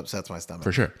because it upsets my stomach.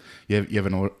 For sure. You have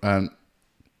an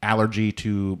allergy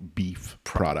to beef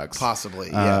products. Possibly,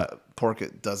 yeah. Pork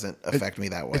it doesn't affect me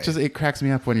that way. It cracks me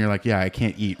up when you're like, yeah, I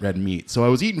can't eat red meat. So I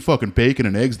was eating fucking bacon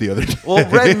and eggs the other day. Well,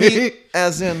 red meat,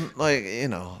 as in like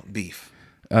beef.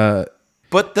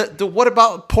 But what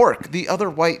about pork? The other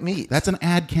white meat. That's an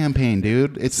ad campaign,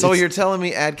 dude. You're telling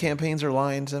me ad campaigns are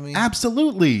lying to me?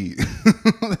 Absolutely.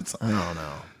 I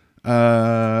don't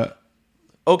know.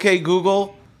 Okay,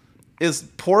 Google, is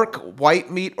pork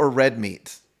white meat or red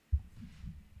meat?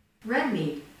 Red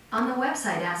meat. On the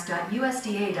website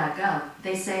ask.usda.gov,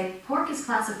 they say pork is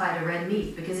classified a red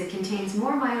meat because it contains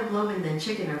more myoglobin than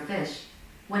chicken or fish.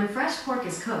 When fresh pork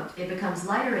is cooked, it becomes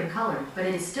lighter in color, but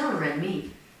it is still a red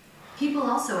meat. People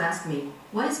also ask me,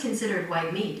 what is considered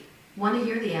white meat? Want to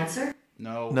hear the answer?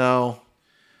 No.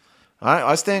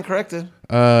 I stand corrected.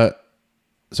 So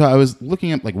I was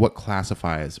looking at like what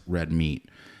classifies red meat.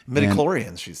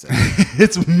 Midichlorians, she said.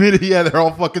 It's yeah, they're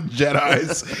all fucking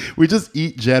Jedis. We just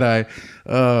eat Jedi.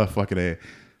 Oh, fucking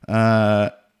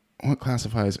A. What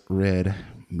classifies red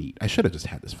meat? I should have just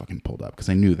had this fucking pulled up because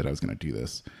I knew that I was going to do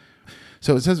this.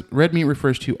 So it says red meat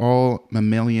refers to all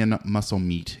mammalian muscle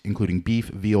meat, including beef,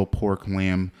 veal, pork,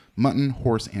 lamb, mutton,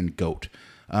 horse, and goat.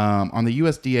 On the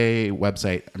USDA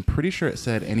website, I'm pretty sure it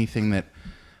said anything that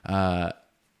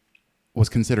was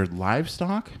considered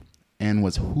livestock and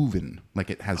was hooven, like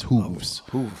it has hooves.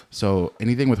 Hoof. So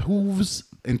anything with hooves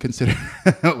and considered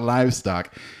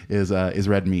livestock is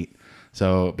red meat.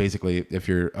 So basically, if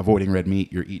you're avoiding red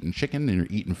meat, you're eating chicken and you're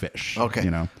eating fish. Okay.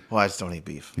 You know. Well, I just don't eat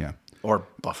beef. Yeah. Or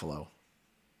buffalo.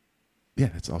 Yeah,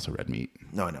 it's also red meat.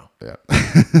 No, I know. Yeah.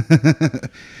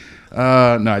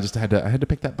 No, I had to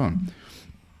pick that bone.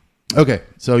 Okay,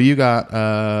 so you got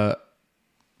the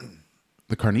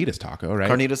carnitas taco, right?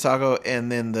 Carnitas taco,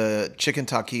 and then the chicken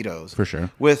taquitos. For sure.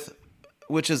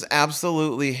 Which is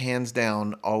absolutely, hands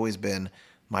down, always been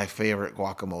my favorite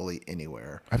guacamole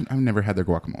anywhere. I've never had their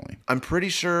guacamole. I'm pretty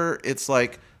sure it's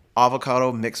like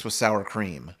avocado mixed with sour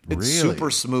cream. It's Really? super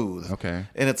smooth. Okay.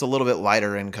 And it's a little bit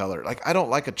lighter in color. Like, I don't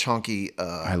like a chunky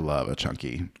I love a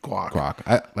chunky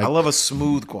guac. I love a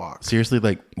smooth guac. Seriously,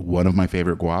 like one of my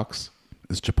favorite guacs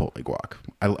is Chipotle guac.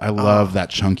 I love that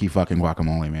chunky fucking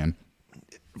guacamole, man.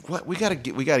 What we gotta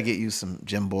get you some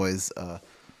Jimboys.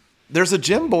 There's a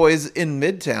Jimboys in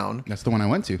Midtown That's the one I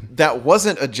went to. that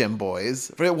wasn't a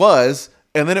Jimboys, but it was,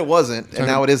 and then it wasn't, and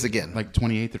now it is again. Like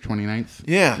 28th or 29th?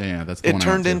 Yeah. Yeah, that's the it one I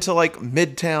turned went to. into like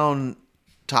Midtown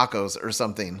Tacos or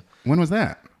something, When was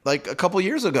that? like a couple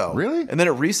years ago. Really? And then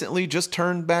it recently just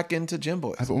turned back into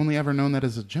Jimboys. I've only ever known that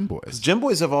as a Jimboys.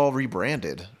 Jimboys have all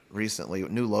rebranded recently,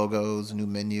 new logos, new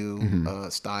menu Mm-hmm.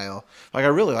 style. Like, I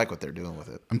really like what they're doing with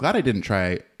it. I'm glad I didn't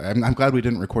try. I'm glad we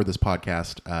didn't record this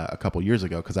podcast a couple years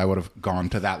ago because I would have gone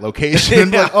to that location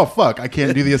and be like, oh fuck, I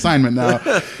can't do the assignment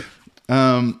now.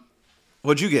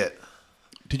 What'd you get?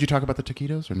 Did you talk about the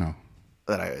taquitos or no?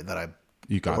 That I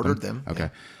You got ordered them.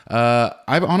 Okay.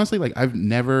 I've honestly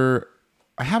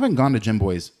I haven't gone to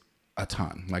Jimboys a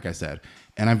ton, like I said,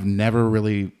 and I've never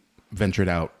really ventured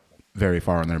out very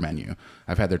far on their menu.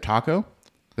 I've had their taco,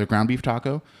 their ground beef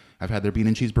taco. I've had their bean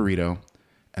and cheese burrito,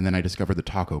 and then I discovered the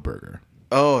taco burger.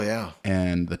 Oh yeah.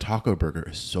 And the taco burger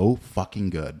is so fucking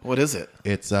good. What is it?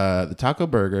 It's the taco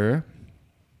burger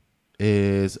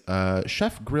is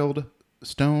chef grilled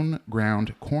stone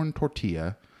ground corn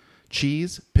tortilla,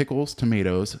 cheese, pickles,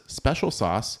 tomatoes, special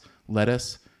sauce,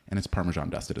 lettuce, and it's Parmesan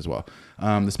dusted as well.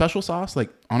 The special sauce, like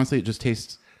honestly, it just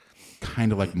tastes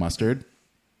kind of like mustard.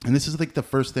 And this is like the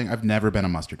first thing. I've never been a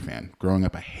mustard fan. Growing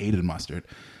up, I hated mustard.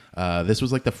 This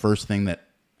was like the first thing that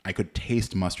I could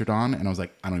taste mustard on, and I was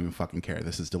like, I don't even fucking care.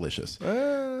 This is delicious.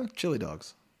 Chili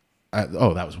dogs. That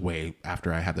was way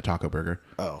after I had the taco burger.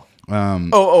 Oh.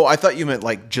 I thought you meant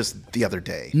like just the other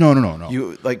day. No.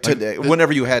 You like today,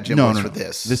 whenever you had Jimbo's for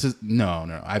this. This is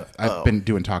no. I've been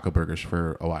doing taco burgers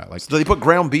for a while. Like, Do they put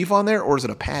ground beef on there, or is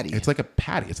it a patty? it's like a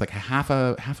patty. It's like a half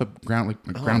a ground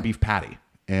ground beef patty,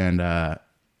 and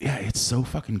yeah, it's so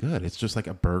fucking good. It's just like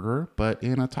a burger, but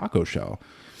in a taco shell,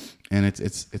 and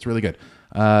it's really good.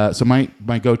 So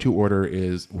my go-to order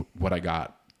is what I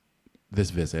got this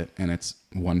visit, and it's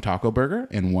one taco burger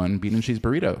and one bean and cheese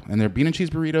burrito. And their bean and cheese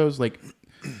burritos, like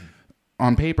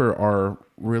on paper, are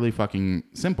really fucking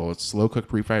simple. It's slow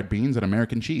cooked refried beans and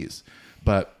American cheese,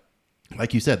 but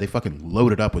like you said, they fucking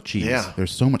load it up with cheese. Yeah.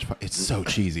 There's so much. It's so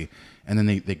cheesy. And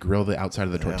then they grill the outside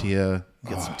of the tortilla.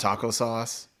 Get some taco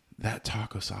sauce. That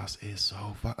taco sauce is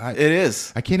so fun. It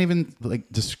is. I can't even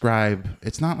like describe.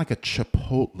 It's not like a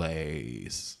Chipotle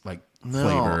like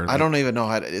flavor. I don't even know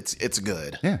how to. It's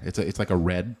good. Yeah, it's like a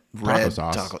red taco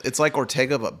sauce. Taco. It's like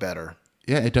Ortega but better.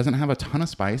 Yeah, it doesn't have a ton of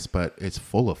spice, but it's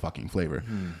full of fucking flavor.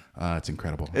 It's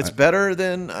incredible. It's better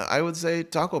than I would say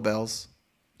Taco Bell's.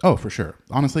 Oh, for sure.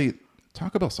 Honestly,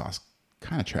 Taco Bell sauce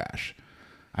kind of trash.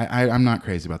 I'm not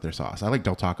crazy about their sauce. I like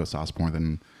Del Taco sauce more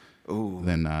than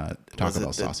Taco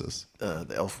Bell sauces.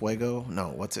 The El Fuego? No,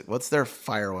 what's their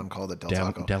fire one called? The Del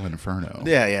Taco. Del Inferno.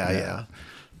 Yeah.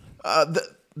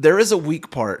 There is a weak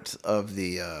part of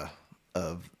the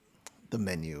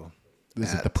menu.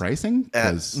 Is it the pricing?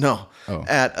 At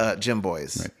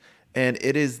Jimboys, Right. and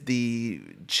it is the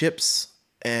chips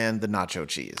and the nacho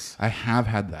cheese. I have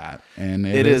had that, and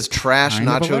It is trash kind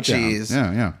of a nacho letdown. cheese.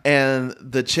 Yeah. And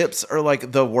the chips are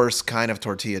like the worst kind of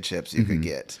tortilla chips you could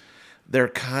get. They're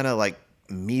kind of like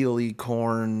mealy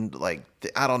corn. Like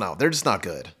I don't know. They're just not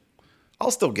good.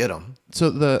 I'll still get them. So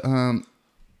the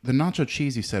nacho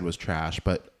cheese you said was trash,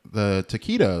 but the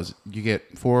taquitos, you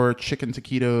get 4 chicken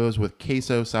taquitos with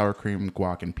queso, sour cream,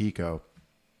 guac, and pico.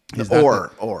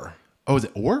 Or. Oh, is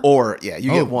it or? Or, yeah,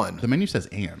 you get one. The menu says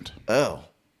and. Oh.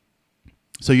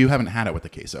 So you haven't had it with the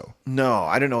queso? No,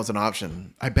 I didn't know it's an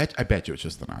option. I bet you it's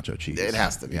just the nacho cheese. It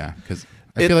has to be. Yeah, because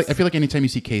I feel like anytime you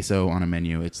see queso on a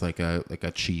menu, it's like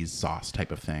a cheese sauce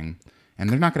type of thing, and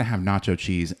they're not going to have nacho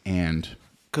cheese and.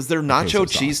 Because their queso nacho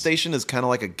cheese sauce. station is kind of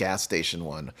like a gas station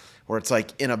one, where it's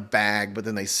like in a bag, but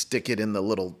then they stick it in the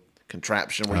little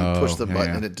contraption where you push the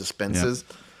button and it dispenses.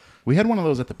 Yeah. We had one of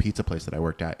those at the pizza place that I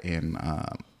worked at in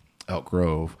Elk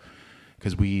Grove,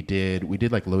 because we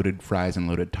did like loaded fries and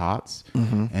loaded tots,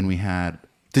 and we had.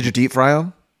 Did you deep fry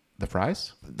them? The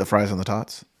fries? The fries on the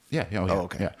tots? Yeah. Oh, yeah.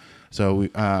 okay. Yeah.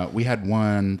 So we had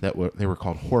one they were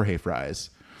called Jorge fries,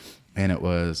 and it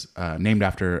was named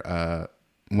after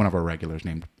one of our regulars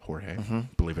named Jorge,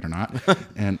 believe it or not.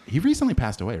 And he recently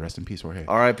passed away. Rest in peace, Jorge.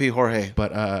 R.I.P. Jorge.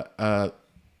 But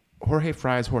Jorge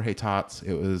fries, Jorge tots.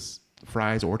 It was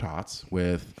fries or tots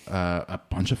with a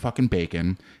bunch of fucking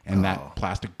bacon and that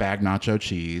plastic bag nacho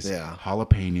cheese,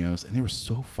 jalapenos, and they were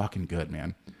so fucking good,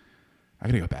 man. I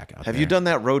gotta go back out. Have there. you done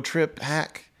that road trip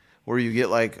hack where you get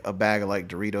like a bag of like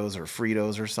Doritos or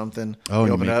Fritos or something? Oh, you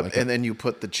you open make it up like and then you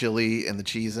put the chili and the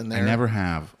cheese in there. I never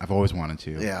have. I've always wanted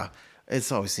to. Yeah,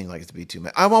 it's always seemed like it to be too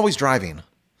much. I'm always driving,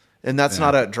 and that's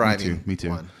not a driving. Me too.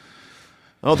 One.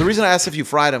 Oh, the reason I asked if you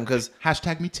fried them because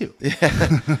Hashtag me too.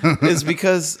 is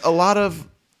because a lot of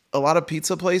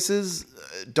pizza places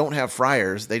don't have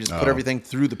fryers. They just put everything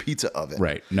through the pizza oven.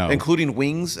 Right. No. Including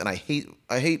wings, and I hate.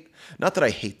 Not that I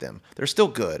hate them. They're still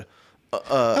good.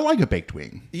 I like a baked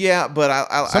wing. Yeah, but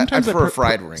I prefer a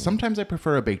fried wing. Sometimes I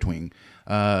prefer a baked wing.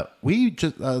 We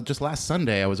just last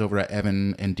Sunday I was over at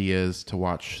Evan and Diaz to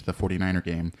watch the 49er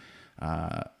game,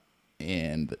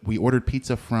 and we ordered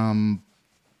pizza from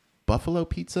Buffalo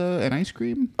Pizza and Ice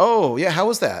Cream. Oh yeah, how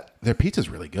was that? Their pizza's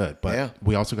really good, but Yeah.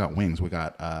 we also got wings. We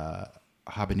got mango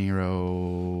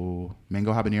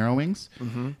habanero wings,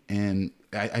 and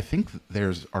I think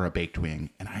theirs are a baked wing.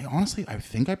 And I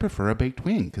think I prefer a baked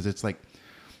wing because it's like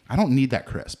I don't need that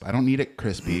crisp. I don't need it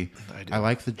crispy. I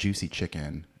like the juicy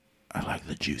chicken.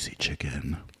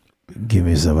 Give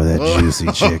me some of that juicy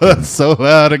chicken. That's so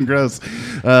loud and gross.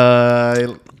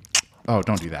 Don't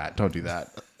do that. Don't do that.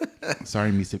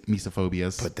 Sorry,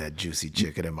 misophobias. Put that juicy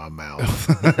chicken in my mouth.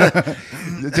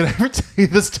 Did I ever tell you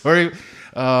the story?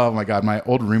 Oh my God, my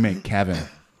old roommate Kevin.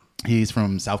 He's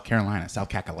from South Carolina, South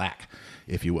Cackalack,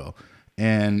 if you will.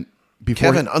 And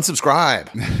before Kevin, unsubscribe.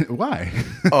 why?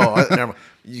 Never mind.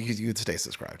 You could stay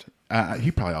subscribed.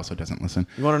 He probably also doesn't listen.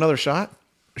 You want another shot?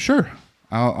 Sure.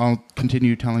 I'll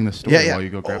continue telling the story Yeah. while you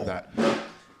go grab that.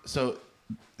 So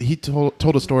he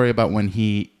told a story about when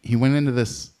he went into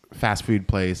this fast food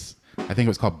place. I think it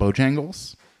was called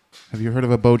Bojangles. Have you heard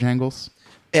of a Bojangles?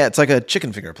 Yeah, it's like a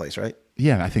chicken finger place, right?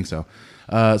 Yeah, I think so.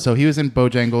 So he was in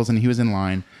Bojangles and he was in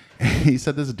line. And he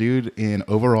said this dude in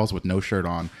overalls with no shirt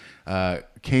on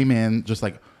came in, just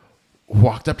like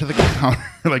walked up to the counter,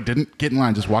 like didn't get in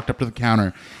line, just walked up to the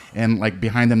counter, and like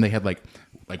behind them they had like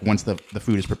once the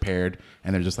food is prepared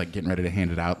and they're just like getting ready to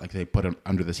hand it out, like they put it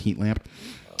under this heat lamp,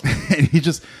 and he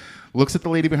just looks at the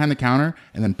lady behind the counter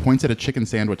and then points at a chicken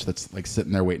sandwich that's like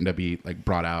sitting there waiting to be like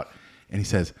brought out, and he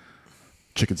says,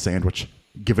 "Chicken sandwich,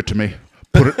 give it to me.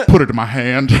 Put it in my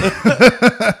hand."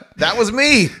 That was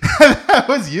me. That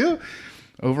was you?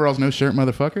 Overalls, no shirt,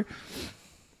 motherfucker.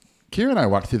 Kira and I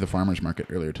walked through the farmer's market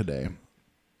earlier today.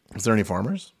 Is there any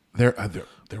farmers? There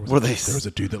Were they- was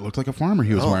a dude that looked like a farmer.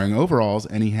 He was wearing overalls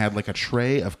and he had like a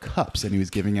tray of cups and he was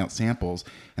giving out samples.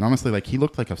 And honestly, like he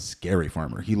looked like a scary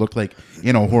farmer. He looked like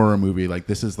in a horror movie. Like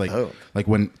this is like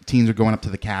when teens are going up to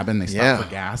the cabin, they stop for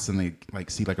gas and they like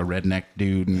see like a redneck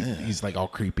dude and he's like all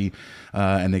creepy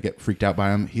and they get freaked out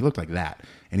by him. He looked like that.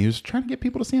 And he was trying to get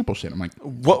people to sample shit. I'm like,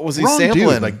 what was he wrong sampling?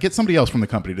 Dude. Like get somebody else from the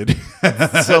company to do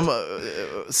Some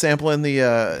sampling the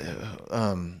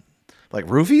like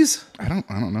roofies. I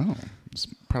don't know. It's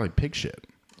probably pig shit.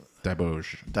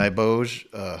 Diboge.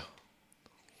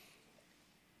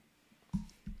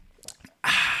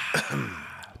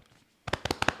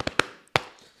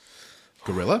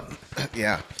 Gorilla?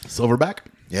 Yeah. Silverback?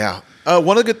 Yeah.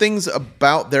 One of the good things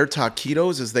about their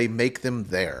taquitos is they make them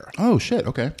there. Oh shit,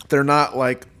 okay. They're not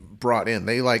like brought in.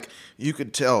 They like, you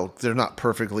could tell they're not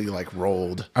perfectly like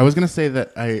rolled. I was gonna say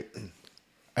that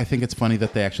I think it's funny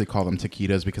that they actually call them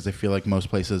taquitos because I feel like most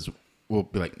places will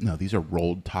be like, no, these are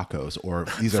rolled tacos or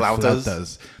these are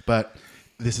flautas. But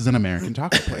this is an American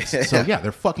taco place. So yeah,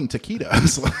 they're fucking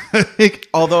taquitos. Like,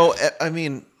 although, I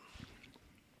mean,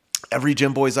 every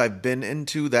Jimboys I've been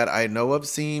into that I know of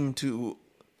seem to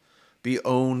be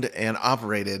owned and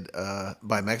operated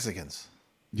by Mexicans.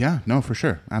 yeah, no, for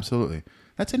sure. Absolutely.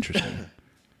 That's interesting.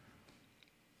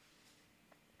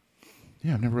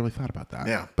 Yeah, I've never really thought about that.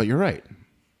 Yeah. But you're right.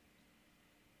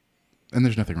 And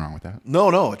there's nothing wrong with that.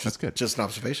 No, it's That's good. just an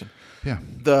observation. Yeah.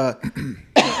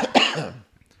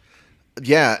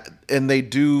 Yeah, and they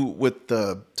do with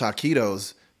the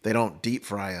taquitos, they don't deep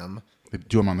fry them. They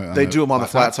do them on the They do them on the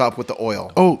flat top with the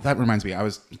oil. Oh, that reminds me. I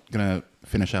was gonna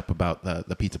finish up about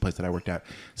the pizza place that I worked at.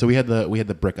 So we had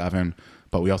the brick oven,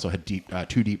 but we also had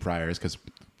two deep fryers because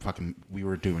fucking we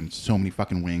were doing so many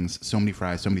fucking wings, so many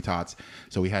fries, so many tots.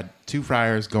 So we had two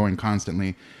fryers going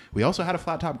constantly. We also had a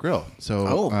flat top grill.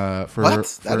 So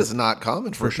that is not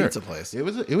common for a sure. pizza place. It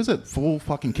was a full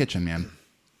fucking kitchen, man.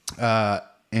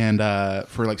 And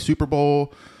for like Super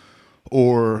Bowl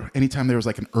or anytime there was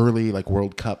like an early like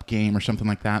World Cup game or something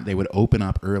like that, they would open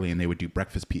up early and they would do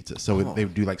breakfast pizza. So they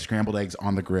would do like scrambled eggs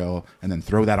on the grill and then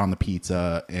throw that on the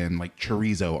pizza and like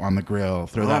chorizo on the grill,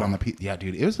 throw that on the pizza. Yeah,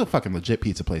 dude, it was a fucking legit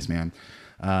pizza place, man.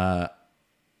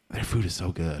 Their food is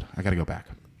so good. I got to go back.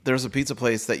 There's a pizza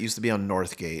place that used to be on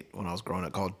Northgate when I was growing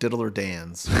up called Diddler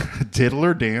Dan's.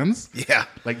 Diddler Dan's? Yeah.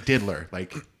 Like diddler.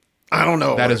 Like I don't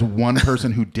know. that is one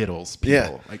person who diddles people.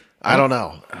 Yeah. Like I don't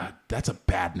know. That's a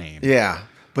bad name. Yeah.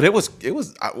 But it was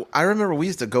I remember we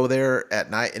used to go there at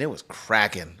night and it was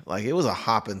cracking. Like it was a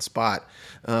hopping spot.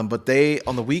 But they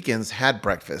on the weekends had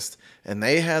breakfast and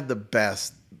they had the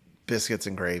best biscuits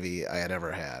and gravy I had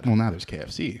ever had. Well, now there's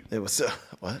KFC. It was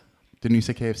what? Didn't you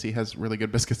say KFC has really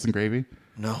good biscuits and gravy?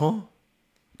 No.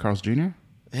 Carl's Jr.?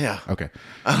 Yeah. Okay.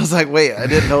 I was like, wait, I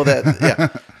didn't know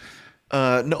that.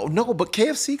 Yeah. No, but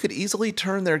KFC could easily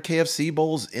turn their KFC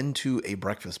bowls into a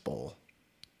breakfast bowl.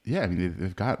 Yeah, I mean,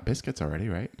 they've got biscuits already,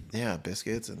 right? Yeah,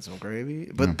 biscuits and some gravy.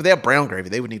 But they have brown gravy.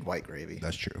 They would need white gravy.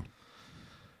 That's true.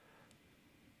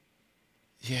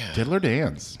 Yeah. Diddler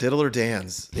Dan's. Diddler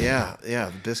Dan's. Yeah,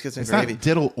 yeah. Biscuits and It's gravy. not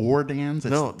Diddle or Dan's.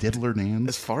 It's No, Diddler Dan's.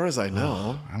 As far as I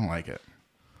know. I don't like it.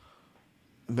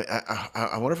 But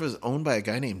I wonder if it was owned by a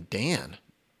guy named Dan,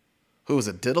 who was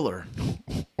a diddler.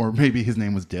 Or maybe his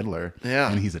name was Diddler.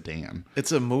 Yeah. And he's a Dan.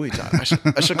 It's a Muay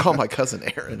Thai. I should call my cousin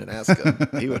Aaron and ask him.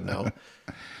 He would know.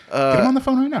 Get him on the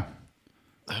phone right now.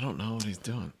 I don't know what he's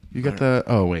doing. You got the...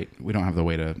 Oh, wait. We don't have the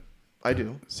way to I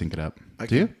do. sync it up. I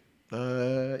Do you? can.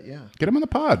 Yeah. Get him on the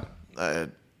pod. Uh,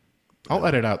 I'll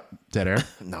edit out dead air.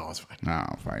 no, it's fine.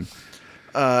 No, fine.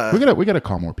 We gotta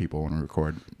call more people when we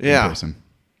record Yeah. in person.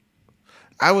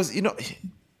 I was,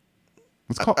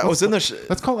 Let's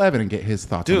call Evan and get his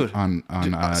thoughts Dude, on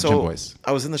so Jimboys.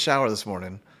 I was in the shower this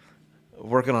morning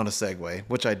working on a Segway,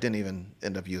 which I didn't even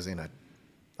end up using.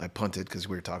 I punted because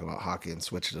we were talking about hockey and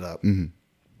switched it up. Mm-hmm.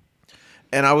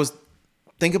 And I was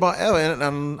thinking about Evan,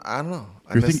 and I don't know.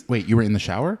 Wait, you were in the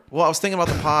shower? Well, I was thinking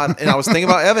about the pod, and I was thinking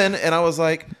about Evan, and I was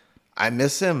like, I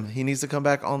miss him. He needs to come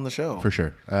back on the show. For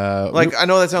sure. I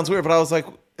know that sounds weird, but I was like,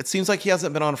 it seems like he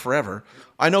hasn't been on forever.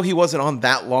 I know he wasn't on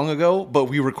that long ago, but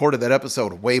we recorded that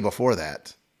episode way before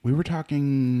that. We were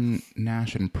talking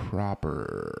Nash and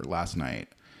Proper last night.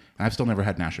 And I've still never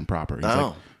had Nash and Proper. He's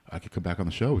like, I could come back on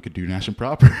the show. We could do Nash and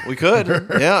Proper. We could.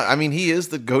 Yeah. I mean, he is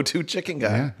the go-to chicken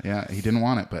guy. Yeah. He didn't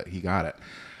want it, but he got it.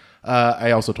 I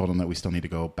also told him that we still need to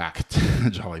go back to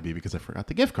Jollibee because I forgot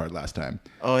the gift card last time.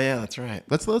 Oh, yeah, that's right.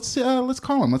 Let's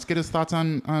call him. Let's get his thoughts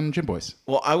on Jimboys.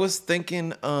 Well, I was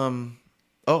thinking,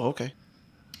 okay.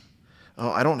 Oh,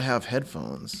 I don't have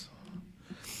headphones.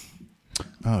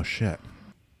 Oh, shit.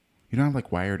 You don't have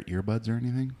like wired earbuds or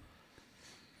anything?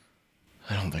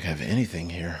 I don't think I have anything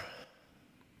here.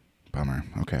 Bummer.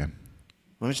 Okay.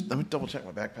 Let me double check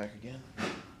my backpack again.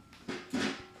 Can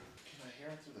I hear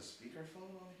it through the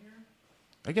speakerphone on here?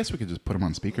 I guess we could just put them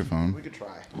on speakerphone. We could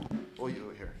try. Oh, you do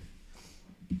it here.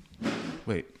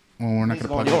 Wait. Well, we're not These going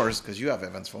to are all plug yours because you have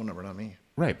Evan's phone number, not me.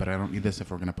 Right, but I don't need this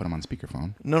if we're going to put them on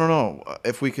speakerphone. No.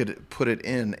 If we could put it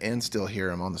in and still hear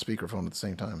him on the speakerphone at the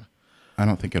same time. I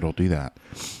don't think it'll do that.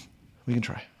 We can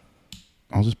try.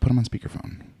 I'll just put them on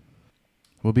speakerphone.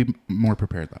 We'll be more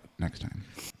prepared next time.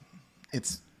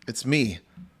 It's me.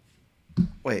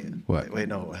 Wait. What? Wait,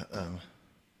 no.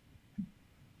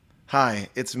 Hi,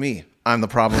 it's me. I'm the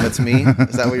problem. It's me.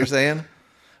 Is that what you're saying?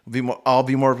 I'll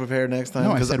be more prepared next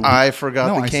time because I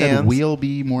forgot the cans. I said we'll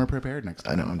be more prepared next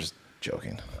time. I know. I'm just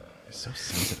joking. It's so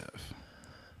sensitive.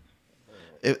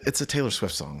 It's a Taylor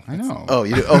Swift song. I know. Oh,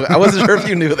 you do? Oh, I wasn't sure if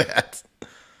you knew that.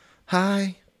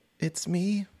 Hi, it's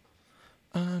me.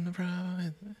 I'm the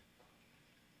problem.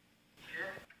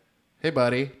 Hey,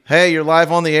 buddy. Hey, you're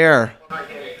live on the air.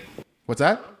 What's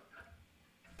that?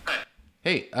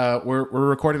 Hey, we're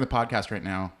recording the podcast right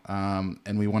now,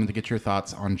 and we wanted to get your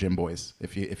thoughts on Jimboys,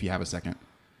 if you have a second.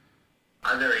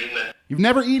 I've never eaten it. You've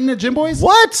never eaten at Jimboys?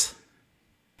 What?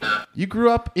 No. You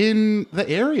grew up in the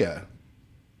area.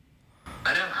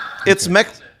 I know. It's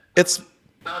It's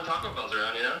No Taco Bell's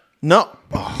around, you know? no.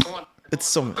 Oh, Come on. it's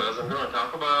so. I'm going to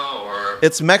Taco Bell or...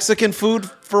 It's Mexican food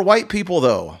for white people,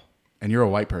 though. And you're a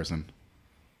white person.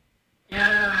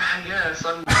 Yeah, I guess.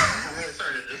 I'm really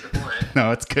sorry to disappoint.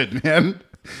 No, it's good, man.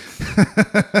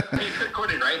 Are you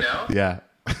recording right now? Yeah.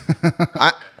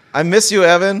 I miss you,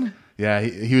 Evan. Yeah,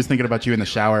 he was thinking about you in the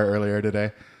shower earlier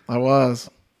today. I was.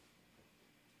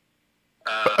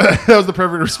 That was the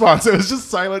perfect response. It was just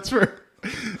silence for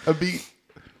a beat.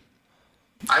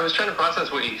 I was trying to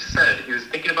process what you said. He was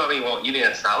thinking about me while eating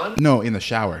a salad? No, in the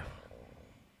shower.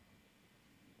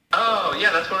 Oh,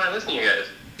 yeah, that's when I listen to you guys.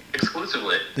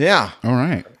 Exclusively. Yeah. All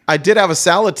right. I did have a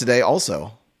salad today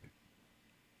also.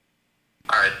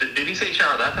 All right. Did he say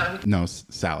shower that time? No,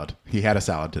 salad. He had a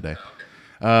salad today.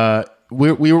 Okay.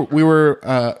 We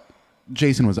were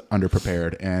Jason was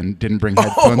underprepared and didn't bring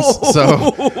headphones,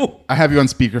 so I have you on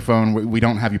speakerphone. We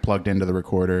don't have you plugged into the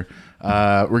recorder.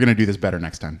 We're gonna do this better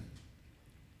next time.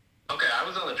 Okay, I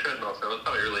was on the treadmill, so it was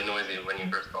probably really noisy when you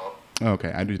first called.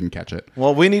 Okay, I didn't catch it.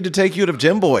 Well, we need to take you to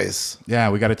Jimboys. Yeah,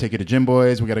 we got to take you to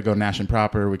Jimboys. We got to go Nash and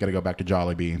Proper. We got to go back to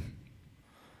Jollibee.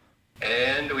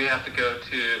 And we have to go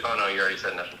to... Oh, no, you already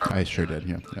said National Park. I sure did.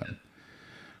 Yeah.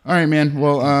 All right, man.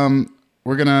 Well,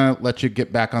 we're gonna let you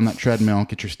get back on that treadmill,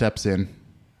 get your steps in.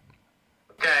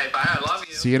 Okay, bye. I love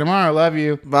you. See you tomorrow. Love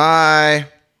you. Bye.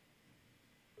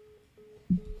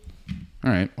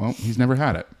 All right. Well, he's never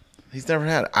had it. He's never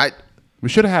had it. We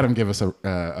should have had him give us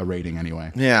a rating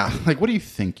anyway. Yeah. Like, what do you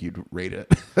think you'd rate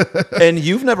it? And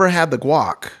you've never had the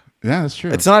guac. Yeah, that's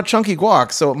true. It's not a chunky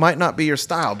guac, so it might not be your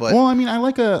style. But Well, I mean, I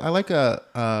like a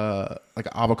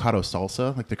avocado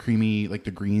salsa, like the creamy, like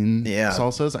the green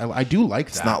salsas. I do like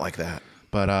that. it's not like that.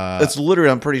 But It's literally.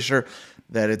 I'm pretty sure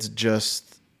that it's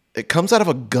just. It comes out of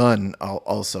a gun.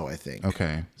 Also, I think.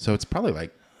 okay, so it's probably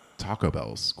like Taco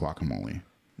Bell's guacamole.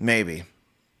 Maybe.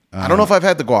 I don't know if I've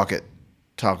had the guac at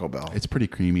Taco Bell. It's pretty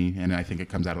creamy, and I think it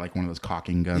comes out of like one of those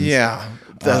caulking guns. Yeah,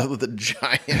 with the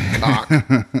giant cock.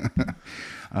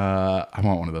 I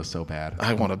want one of those so bad.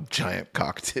 I want a giant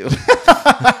cock too.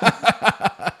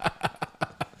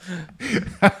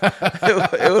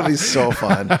 it would be so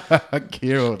fun.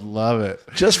 Kira would love it.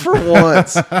 Just for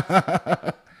once.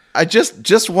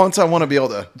 Just once I want to be able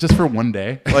to Just for one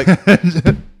day. like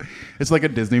It's like a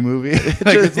Disney movie.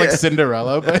 Like it's like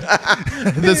Cinderella, but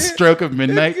the stroke of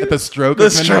midnight. At the stroke of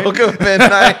midnight. stroke of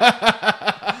midnight.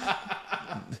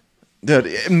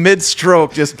 Dude,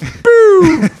 mid-stroke, just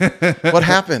boo. What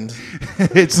happened?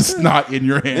 It's just not in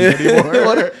your hand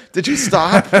anymore. Did you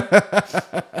stop?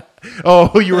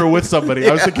 Oh, you were with somebody.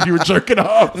 I was thinking you were jerking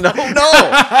off. No.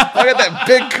 I got that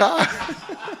big cock.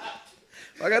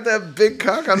 I got that big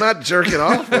cock. I'm not jerking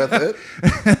off with it.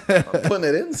 I'm putting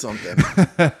it in something.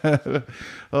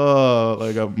 Oh,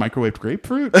 like a microwaved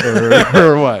grapefruit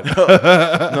or what?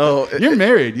 No. You're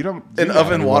married. You don't do An that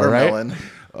oven anymore, watermelon. Right?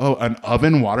 Oh, an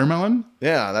oven watermelon?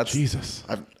 Yeah, that's Jesus.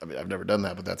 I've never done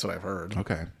that, but that's what I've heard.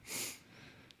 Okay.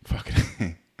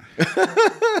 Fucking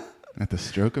at the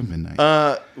stroke of midnight.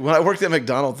 When I worked at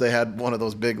McDonald's, they had one of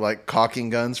those big like caulking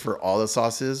guns for all the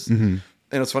sauces, and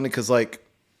it's funny because like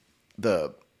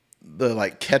the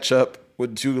like ketchup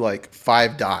would do like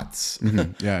 5 dots,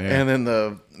 Yeah. and then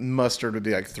the mustard would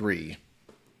be like 3,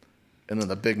 and then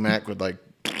the Big Mac would like.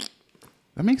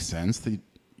 That makes sense.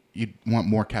 You'd want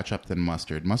more ketchup than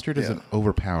mustard. Mustard is an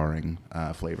overpowering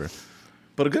flavor.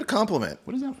 but a good compliment.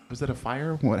 What is that? Was that a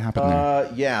fire? What happened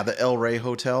there? Yeah, the El Rey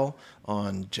Hotel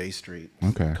on J Street.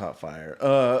 Okay. Caught fire.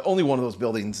 Only one of those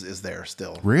buildings is there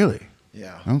still. Really?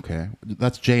 Yeah. Okay.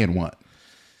 That's J and what?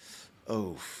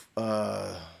 Oh,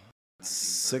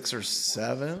 6th or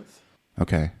 7th.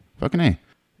 Okay. Fucking A.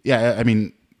 Yeah, I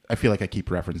mean, I feel like I keep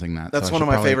referencing that. That's so one of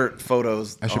my probably favorite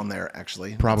photos on there,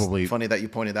 actually. probably- It's funny that you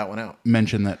pointed that one out.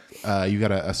 mention that you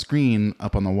got a screen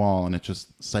up on the wall, and it's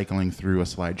just cycling through a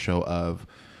slideshow of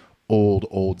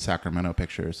old Sacramento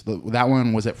pictures. That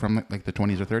one, was it from like the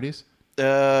 20s or 30s?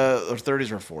 Or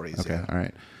 30s or 40s. Okay, Yeah. all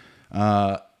right.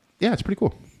 Yeah, it's pretty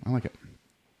cool. I like it.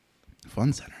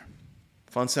 Fun Center.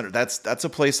 Fun Center. That's a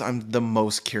place I'm the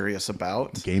most curious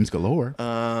about. Games galore.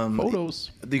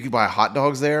 Photos. You can buy hot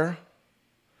dogs there.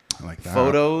 I like that.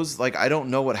 Photos. Like, I don't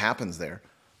know what happens there.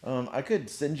 I could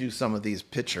send you some of these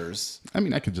pictures. I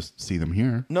mean, I could just see them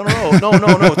here. No,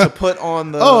 to put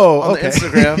on the on okay. the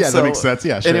Instagram. Yeah, that makes sense.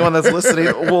 Yeah, sure. Anyone that's listening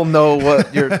will know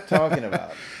what you're talking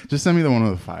about. Just send me the one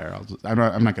with the fire.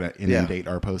 I'm not going to inundate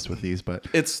our post with these, but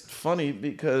It's funny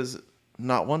because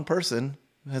not one person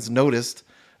has noticed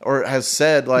or has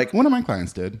said, like, one of my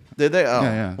clients did. did they? Oh,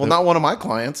 Yeah. well, not one of my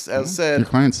clients has said, Your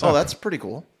clients oh, suck. that's pretty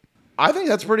cool. I think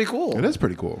that's pretty cool. It is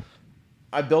pretty cool.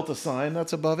 I built a sign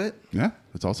that's above it. Yeah,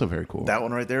 it's also very cool. That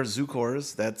one right there,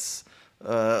 Zukors. That's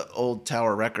Old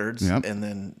Tower Records. Yep. And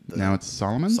then Now it's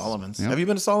Solomon's. Solomon's. Yep. Have you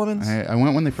been to Solomon's? I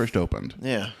went when they first opened.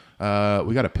 Yeah.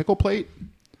 We got a pickle plate,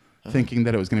 thinking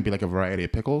that it was going to be like a variety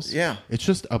of pickles. Yeah. It's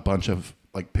just a bunch of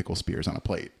like pickle spears on a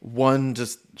plate. One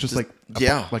just Like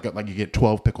yeah. like you get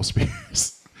 12 pickle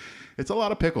spears. It's a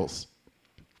lot of pickles.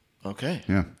 Okay.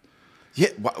 Yeah. Yeah.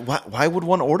 Why would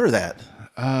one order that?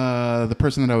 The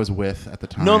person that I was with at the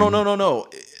time. No.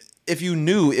 If you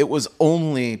knew it was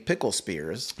only pickle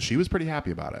spears. She was pretty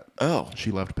happy about it. Oh.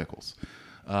 She loved pickles.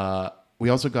 We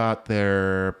also got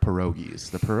their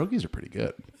pierogies. The pierogies are pretty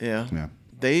good. Yeah. Yeah.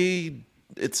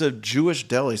 It's a Jewish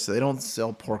deli, so they don't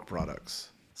sell pork products.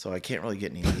 So I can't really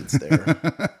get any meats there.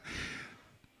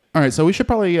 All right, so we should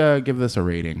probably give this a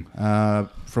rating.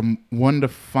 From 1 to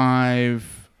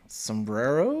 5.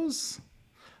 Sombreros,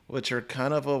 which are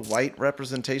kind of a white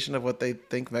representation of what they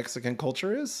think Mexican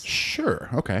culture is. Sure.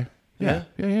 Okay. Yeah.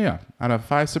 Out of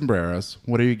 5 sombreros,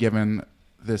 what are you giving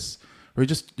this? Are you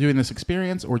just doing this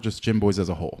experience or just Jimboys as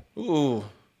a whole? Ooh.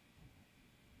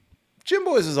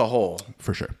 Jimboys as a whole.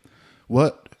 For sure.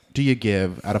 What do you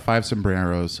give out of 5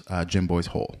 sombreros, Jimboys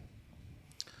whole?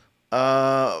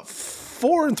 4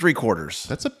 3/4.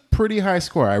 That's a pretty high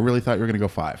score. I really thought you were going to go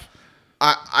 5.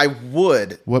 I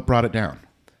would. What brought it down?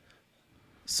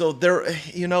 So there,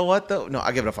 you know what though? No,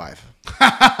 I give it a 5.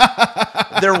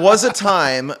 There was a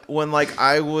time when, like,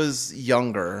 I was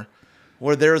younger,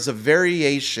 where there was a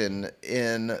variation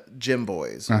in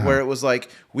Jimboys, where it was like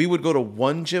we would go to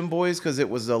one Jimboys because it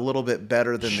was a little bit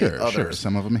better than the others. Sure.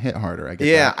 Some of them hit harder. I get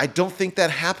Yeah, that. I don't think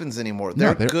that happens anymore.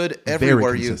 No, They're good very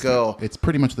everywhere you consistent. go. It's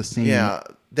pretty much the same. Yeah,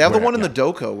 they have the one in yeah. the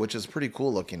Doko, which is pretty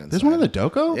cool looking inside. There's one in the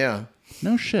Doko? Yeah.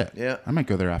 No shit. Yeah. I might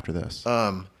go there after this.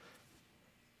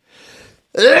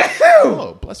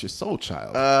 Oh, bless your soul,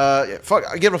 child. Yeah, fuck,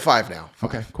 I give it a 5 now.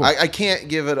 Okay, cool. I can't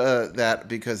give it a that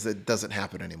because it doesn't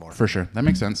happen anymore. For sure. That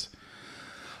makes sense.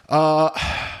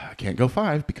 I can't go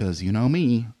 5 because you know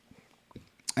me.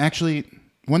 Actually,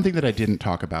 one thing that I didn't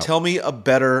talk about. Tell me a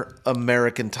better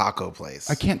American taco place.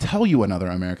 I can't tell you another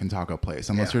American taco place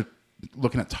unless Yeah. you're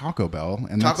looking at Taco Bell.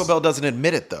 And Taco Bell doesn't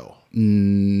admit it though.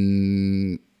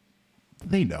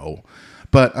 They know.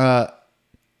 But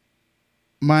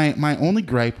my only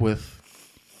gripe with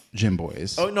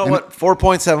Jimboys. Oh, you know what?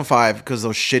 4.75 because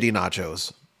those shitty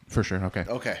nachos. For sure. Okay.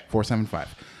 Okay.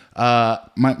 475.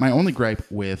 My only gripe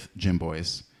with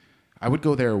Jimboys, I would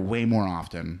go there way more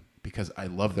often because I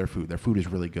love their food. Their food is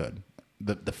really good.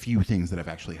 The few things that I've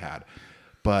actually had.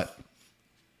 But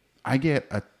I get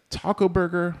a taco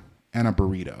burger and a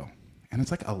burrito, and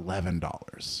it's like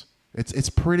 $11. It's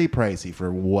pretty pricey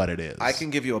for what it is. I can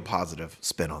give you a positive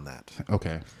spin on that.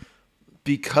 Okay.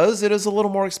 Because it is a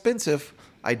little more expensive,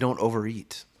 I don't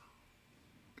overeat.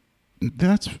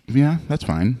 That's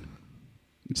fine.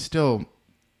 It's still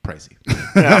pricey.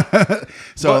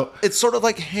 So But it's sort of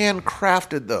like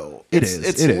handcrafted though. it It's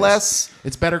is. It is. less.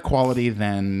 It's better quality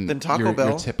than Taco your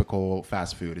Bell. typical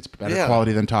fast food. It's better Yeah.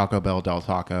 quality than Taco Bell, Del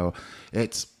Taco.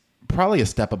 It's probably a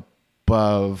step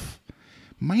above.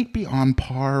 Might be on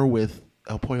par with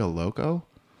El Pollo Loco.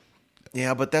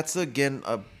 Yeah, but that's again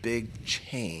a big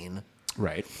chain.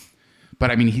 Right.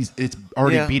 But I mean, it's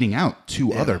already Yeah. beating out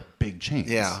 2 other big chains.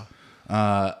 Yeah.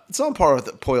 It's on par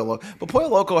with Pollo Loco. But Pollo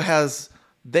Loco has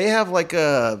They have like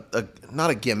a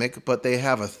not a gimmick, but they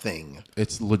have a thing.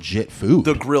 It's legit food.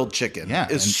 The grilled chicken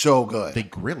is and so good. They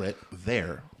grill it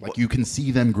there. Like you can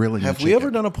see them grilling Have the we chicken.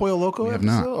 ever done a Pollo Loco We have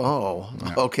episode?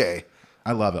 not. Oh, okay.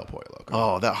 I love El Pollo Loco.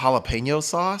 Oh, that jalapeno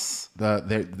sauce. Their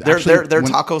Their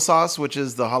taco sauce, which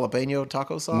is the jalapeno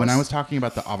taco sauce. When I was talking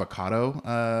about the avocado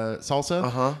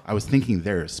salsa, I was thinking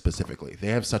theirs specifically. They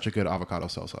have such a good avocado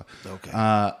salsa. Okay.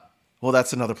 Well,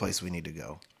 that's another place we need to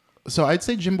go. So I'd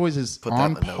say Jimboys is Put that on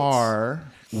in the notes. par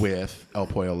with El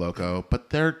Pollo Loco, but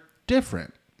they're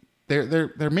different.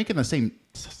 They're making the same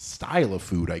style of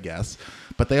food, I guess,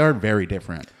 but they are very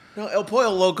different. No, El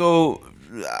Pollo Loco,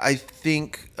 I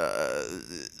think,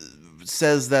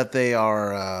 says that they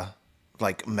are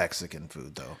like Mexican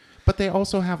food, though. But they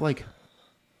also have like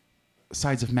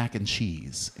sides of mac and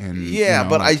cheese and Yeah,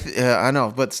 but like, I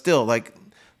know, but still, like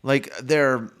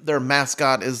their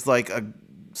mascot is like a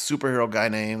superhero guy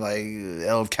named like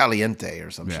El Caliente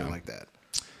or some shit like that.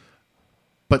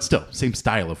 But still, same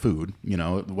style of food,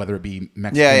 whether it be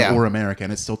Mexican or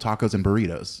American, it's still tacos and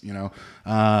burritos,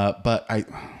 But I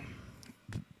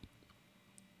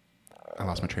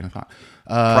lost my train of thought.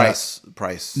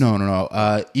 Price.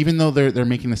 No. Even though they're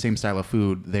making the same style of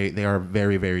food, they are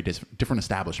very, very different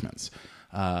establishments.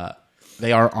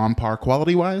 They are on par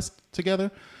quality-wise together.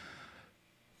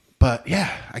 But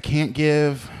yeah, I can't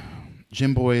give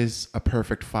Jimboys a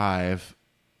perfect 5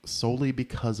 solely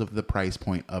because of the price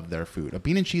point of their food. A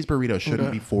bean and cheese burrito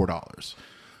shouldn't be $4.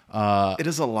 It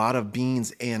is a lot of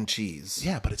beans and cheese.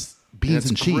 Yeah, but it's beans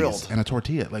and cheese grilled. and a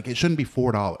tortilla. Like, it shouldn't be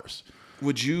 $4.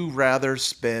 Would you rather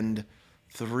spend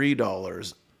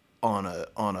 $3 on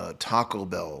a Taco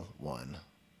Bell one,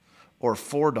 or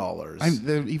 $4?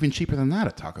 They're even cheaper than that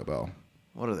at Taco Bell.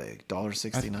 What are they?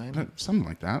 $1.69? Something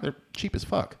like that. They're cheap as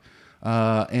fuck.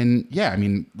 And yeah, I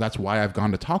mean, that's why I've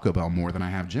gone to Taco Bell more than I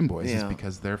have Jimboys, is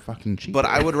because they're fucking cheap. But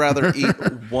I would rather eat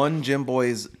one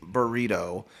Jimboy's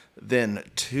burrito than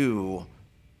 2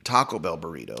 Taco Bell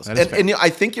burritos. And I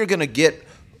think you're going to get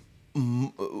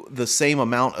the same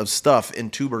amount of stuff in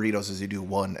 2 burritos as you do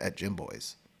one at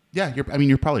Jimboy's. Yeah,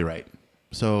 you're probably right.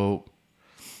 So,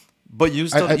 but you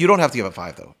still you don't have to give it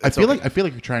 5 though. I feel like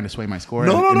you're trying to sway my score,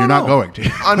 no, and you're not going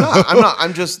to. I'm not.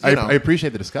 I'm just. I appreciate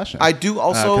the discussion. I do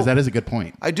also, because that is a good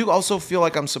point. I do also feel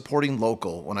like I'm supporting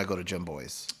local when I go to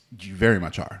Jimboy's. You very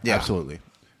much are. Yeah. Absolutely.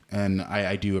 And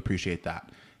I do appreciate that.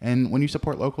 And when you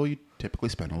support local, you typically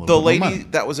spend a little The bit more lady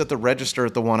money. that was at the register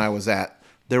at the one I was at,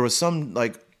 there was some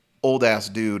like old ass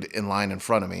dude in line in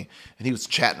front of me, and he was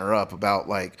chatting her up about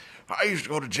like, I used to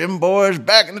go to Jimboys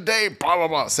back in the day, blah blah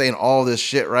blah, saying all this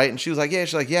shit, right? And she was like,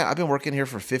 yeah, I've been working here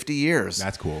for 50 years.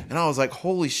 That's cool. And I was like,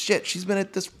 holy shit, she's been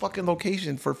at this fucking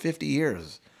location for 50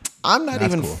 years. I'm not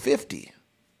even cool. 50.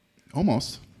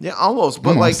 Almost. Yeah, almost.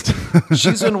 But Almost. like,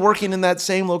 she's been working in that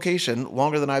same location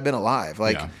longer than I've been alive.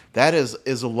 Like, that is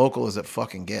as local as it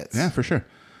fucking gets. Yeah, for sure.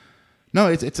 No,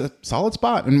 it's a solid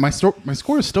spot, and my score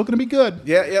is still going to be good.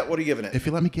 Yeah. What are you giving it? If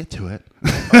you let me get to it.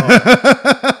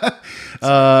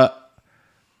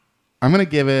 I'm going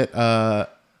to give it.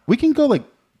 We can go like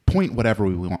point whatever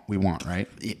we want, right?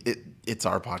 It's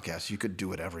our podcast. You could do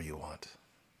whatever you want.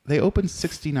 They opened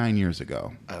 69 years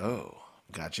ago. Oh,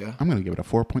 gotcha. I'm going to give it a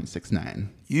 4.69.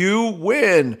 You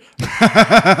win.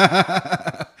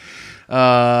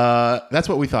 That's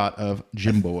what we thought of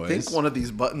Jimboys. I think one of these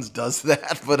buttons does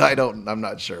that, but I'm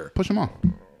not sure. Push them on.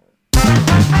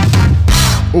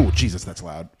 Oh, Jesus, that's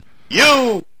loud.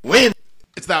 You win.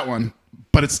 It's that one,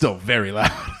 but it's still very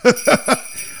loud.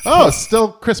 Oh, it's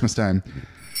still Christmas time.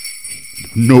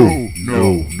 No.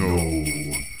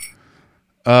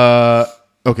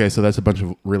 Okay, so that's a bunch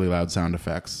of really loud sound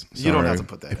effects. Sorry You don't have to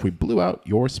put that if in. we blew out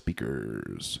your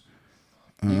speakers.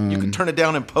 You can turn it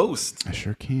down in post. I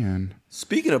sure can.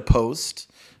 Speaking of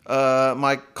post,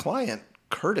 my client,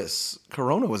 Curtis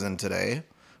Corona, was in today,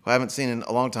 who I haven't seen in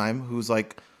a long time, who's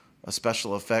like a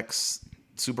special effects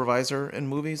supervisor in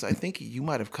movies. I think you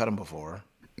might have cut him before.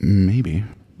 Maybe.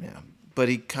 Yeah. But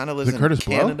he kind of lives in Curtis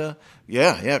Blow? Canada.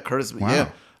 Yeah, Curtis. Wow. Yeah.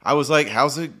 I was like,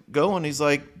 how's it going? He's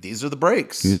like, these are the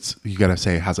brakes. You got to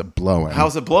say, how's it blowing?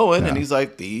 How's it blowing? Yeah. And he's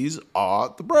like, these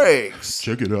are the brakes.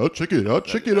 Check it out.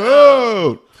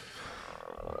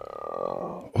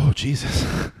 Oh, Jesus.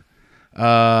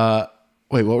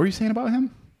 Wait, what were you saying about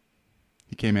him?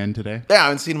 He came in today? Yeah, I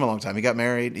haven't seen him in a long time. He got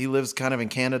married. He lives kind of in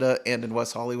Canada and in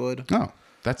West Hollywood. Oh,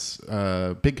 that's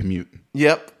a big commute.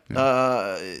 Yep.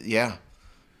 Yeah.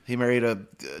 He married a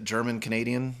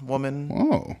German-Canadian woman.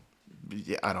 Oh.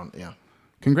 Yeah, I don't, yeah.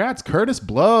 Congrats, Curtis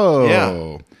Blow.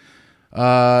 Yeah.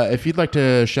 If you'd like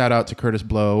to shout out to Curtis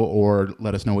Blow or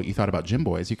let us know what you thought about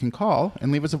Jimboys, you can call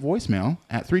and leave us a voicemail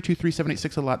at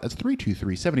 323-786-a-lot. That's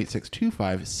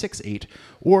 323-786-2568.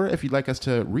 Or if you'd like us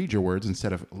to read your words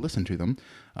instead of listen to them,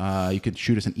 you could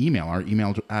shoot us an email. Our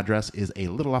email address is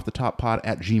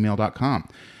alittleoffthetoppod@gmail.com.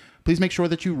 Please make sure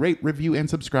that you rate, review, and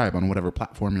subscribe on whatever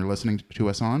platform you're listening to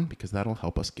us on, because that'll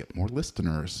help us get more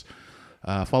listeners.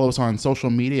 Follow us on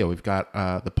social media. We've got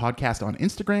the podcast on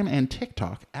Instagram and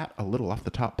TikTok at A Little Off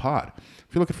the Top Pod.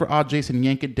 If you're looking for Odd Jason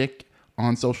Yankadick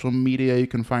on social media, you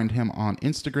can find him on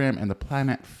Instagram and the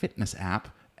Planet Fitness app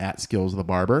at Skills the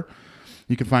Barber.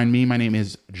 You can find me. My name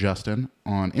is Justin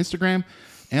on Instagram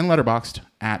and Letterboxd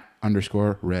at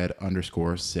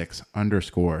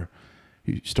 _red_6_.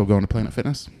 You still going to Planet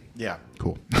Fitness? Yeah.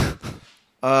 Cool.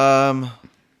 Evan,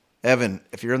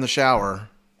 if you're in the shower,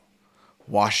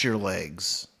 wash your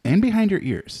legs. And behind your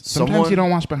ears. Sometimes you don't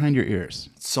wash behind your ears.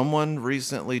 Someone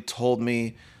recently told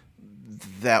me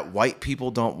that white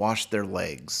people don't wash their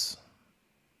legs.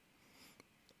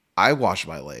 I wash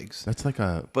my legs. That's like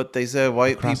a... But they said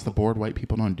white across people... the board, white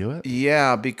people don't do it?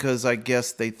 Yeah, because I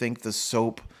guess they think the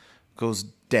soap goes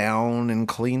down and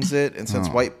cleans it. And since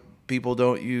white people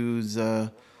don't use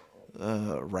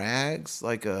rags,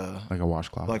 like a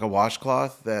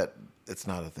washcloth, that it's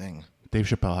not a thing. Dave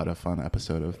Chappelle had a fun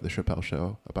episode of The Chappelle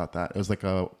Show about that. It was like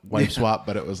a wife swap,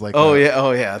 but it was like...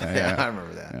 Yeah, yeah. I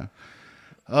remember that. Yeah.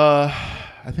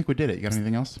 I think we did it. You got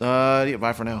anything else? Yeah,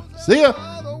 bye for now. See ya!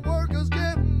 The workers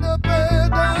getting the pay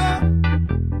down.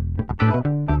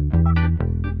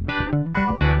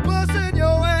 Busting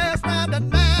your ass 9 to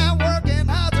 9, working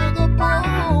hard to the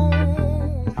bone.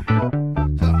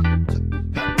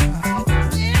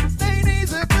 It ain't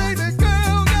easy, baby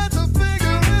girl, got to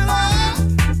figure it out.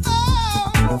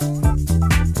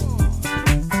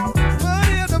 But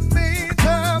in the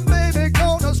meantime, baby,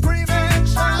 gonna scream and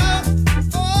shout.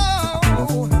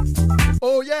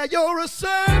 Oh yeah, you're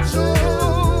essential.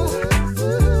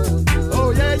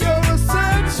 Oh yeah, you're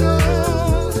essential.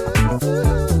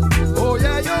 Oh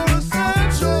yeah, you're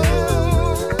essential.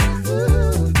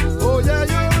 Oh yeah,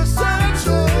 you're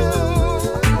essential.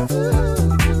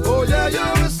 Oh yeah,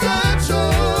 you're essential.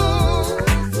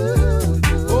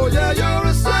 Oh yeah, you're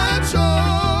essential.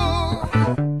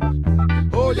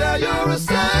 Oh yeah, you're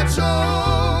essential.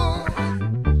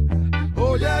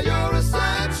 Oh yeah, you're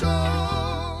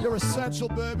essential. You're essential,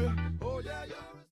 baby.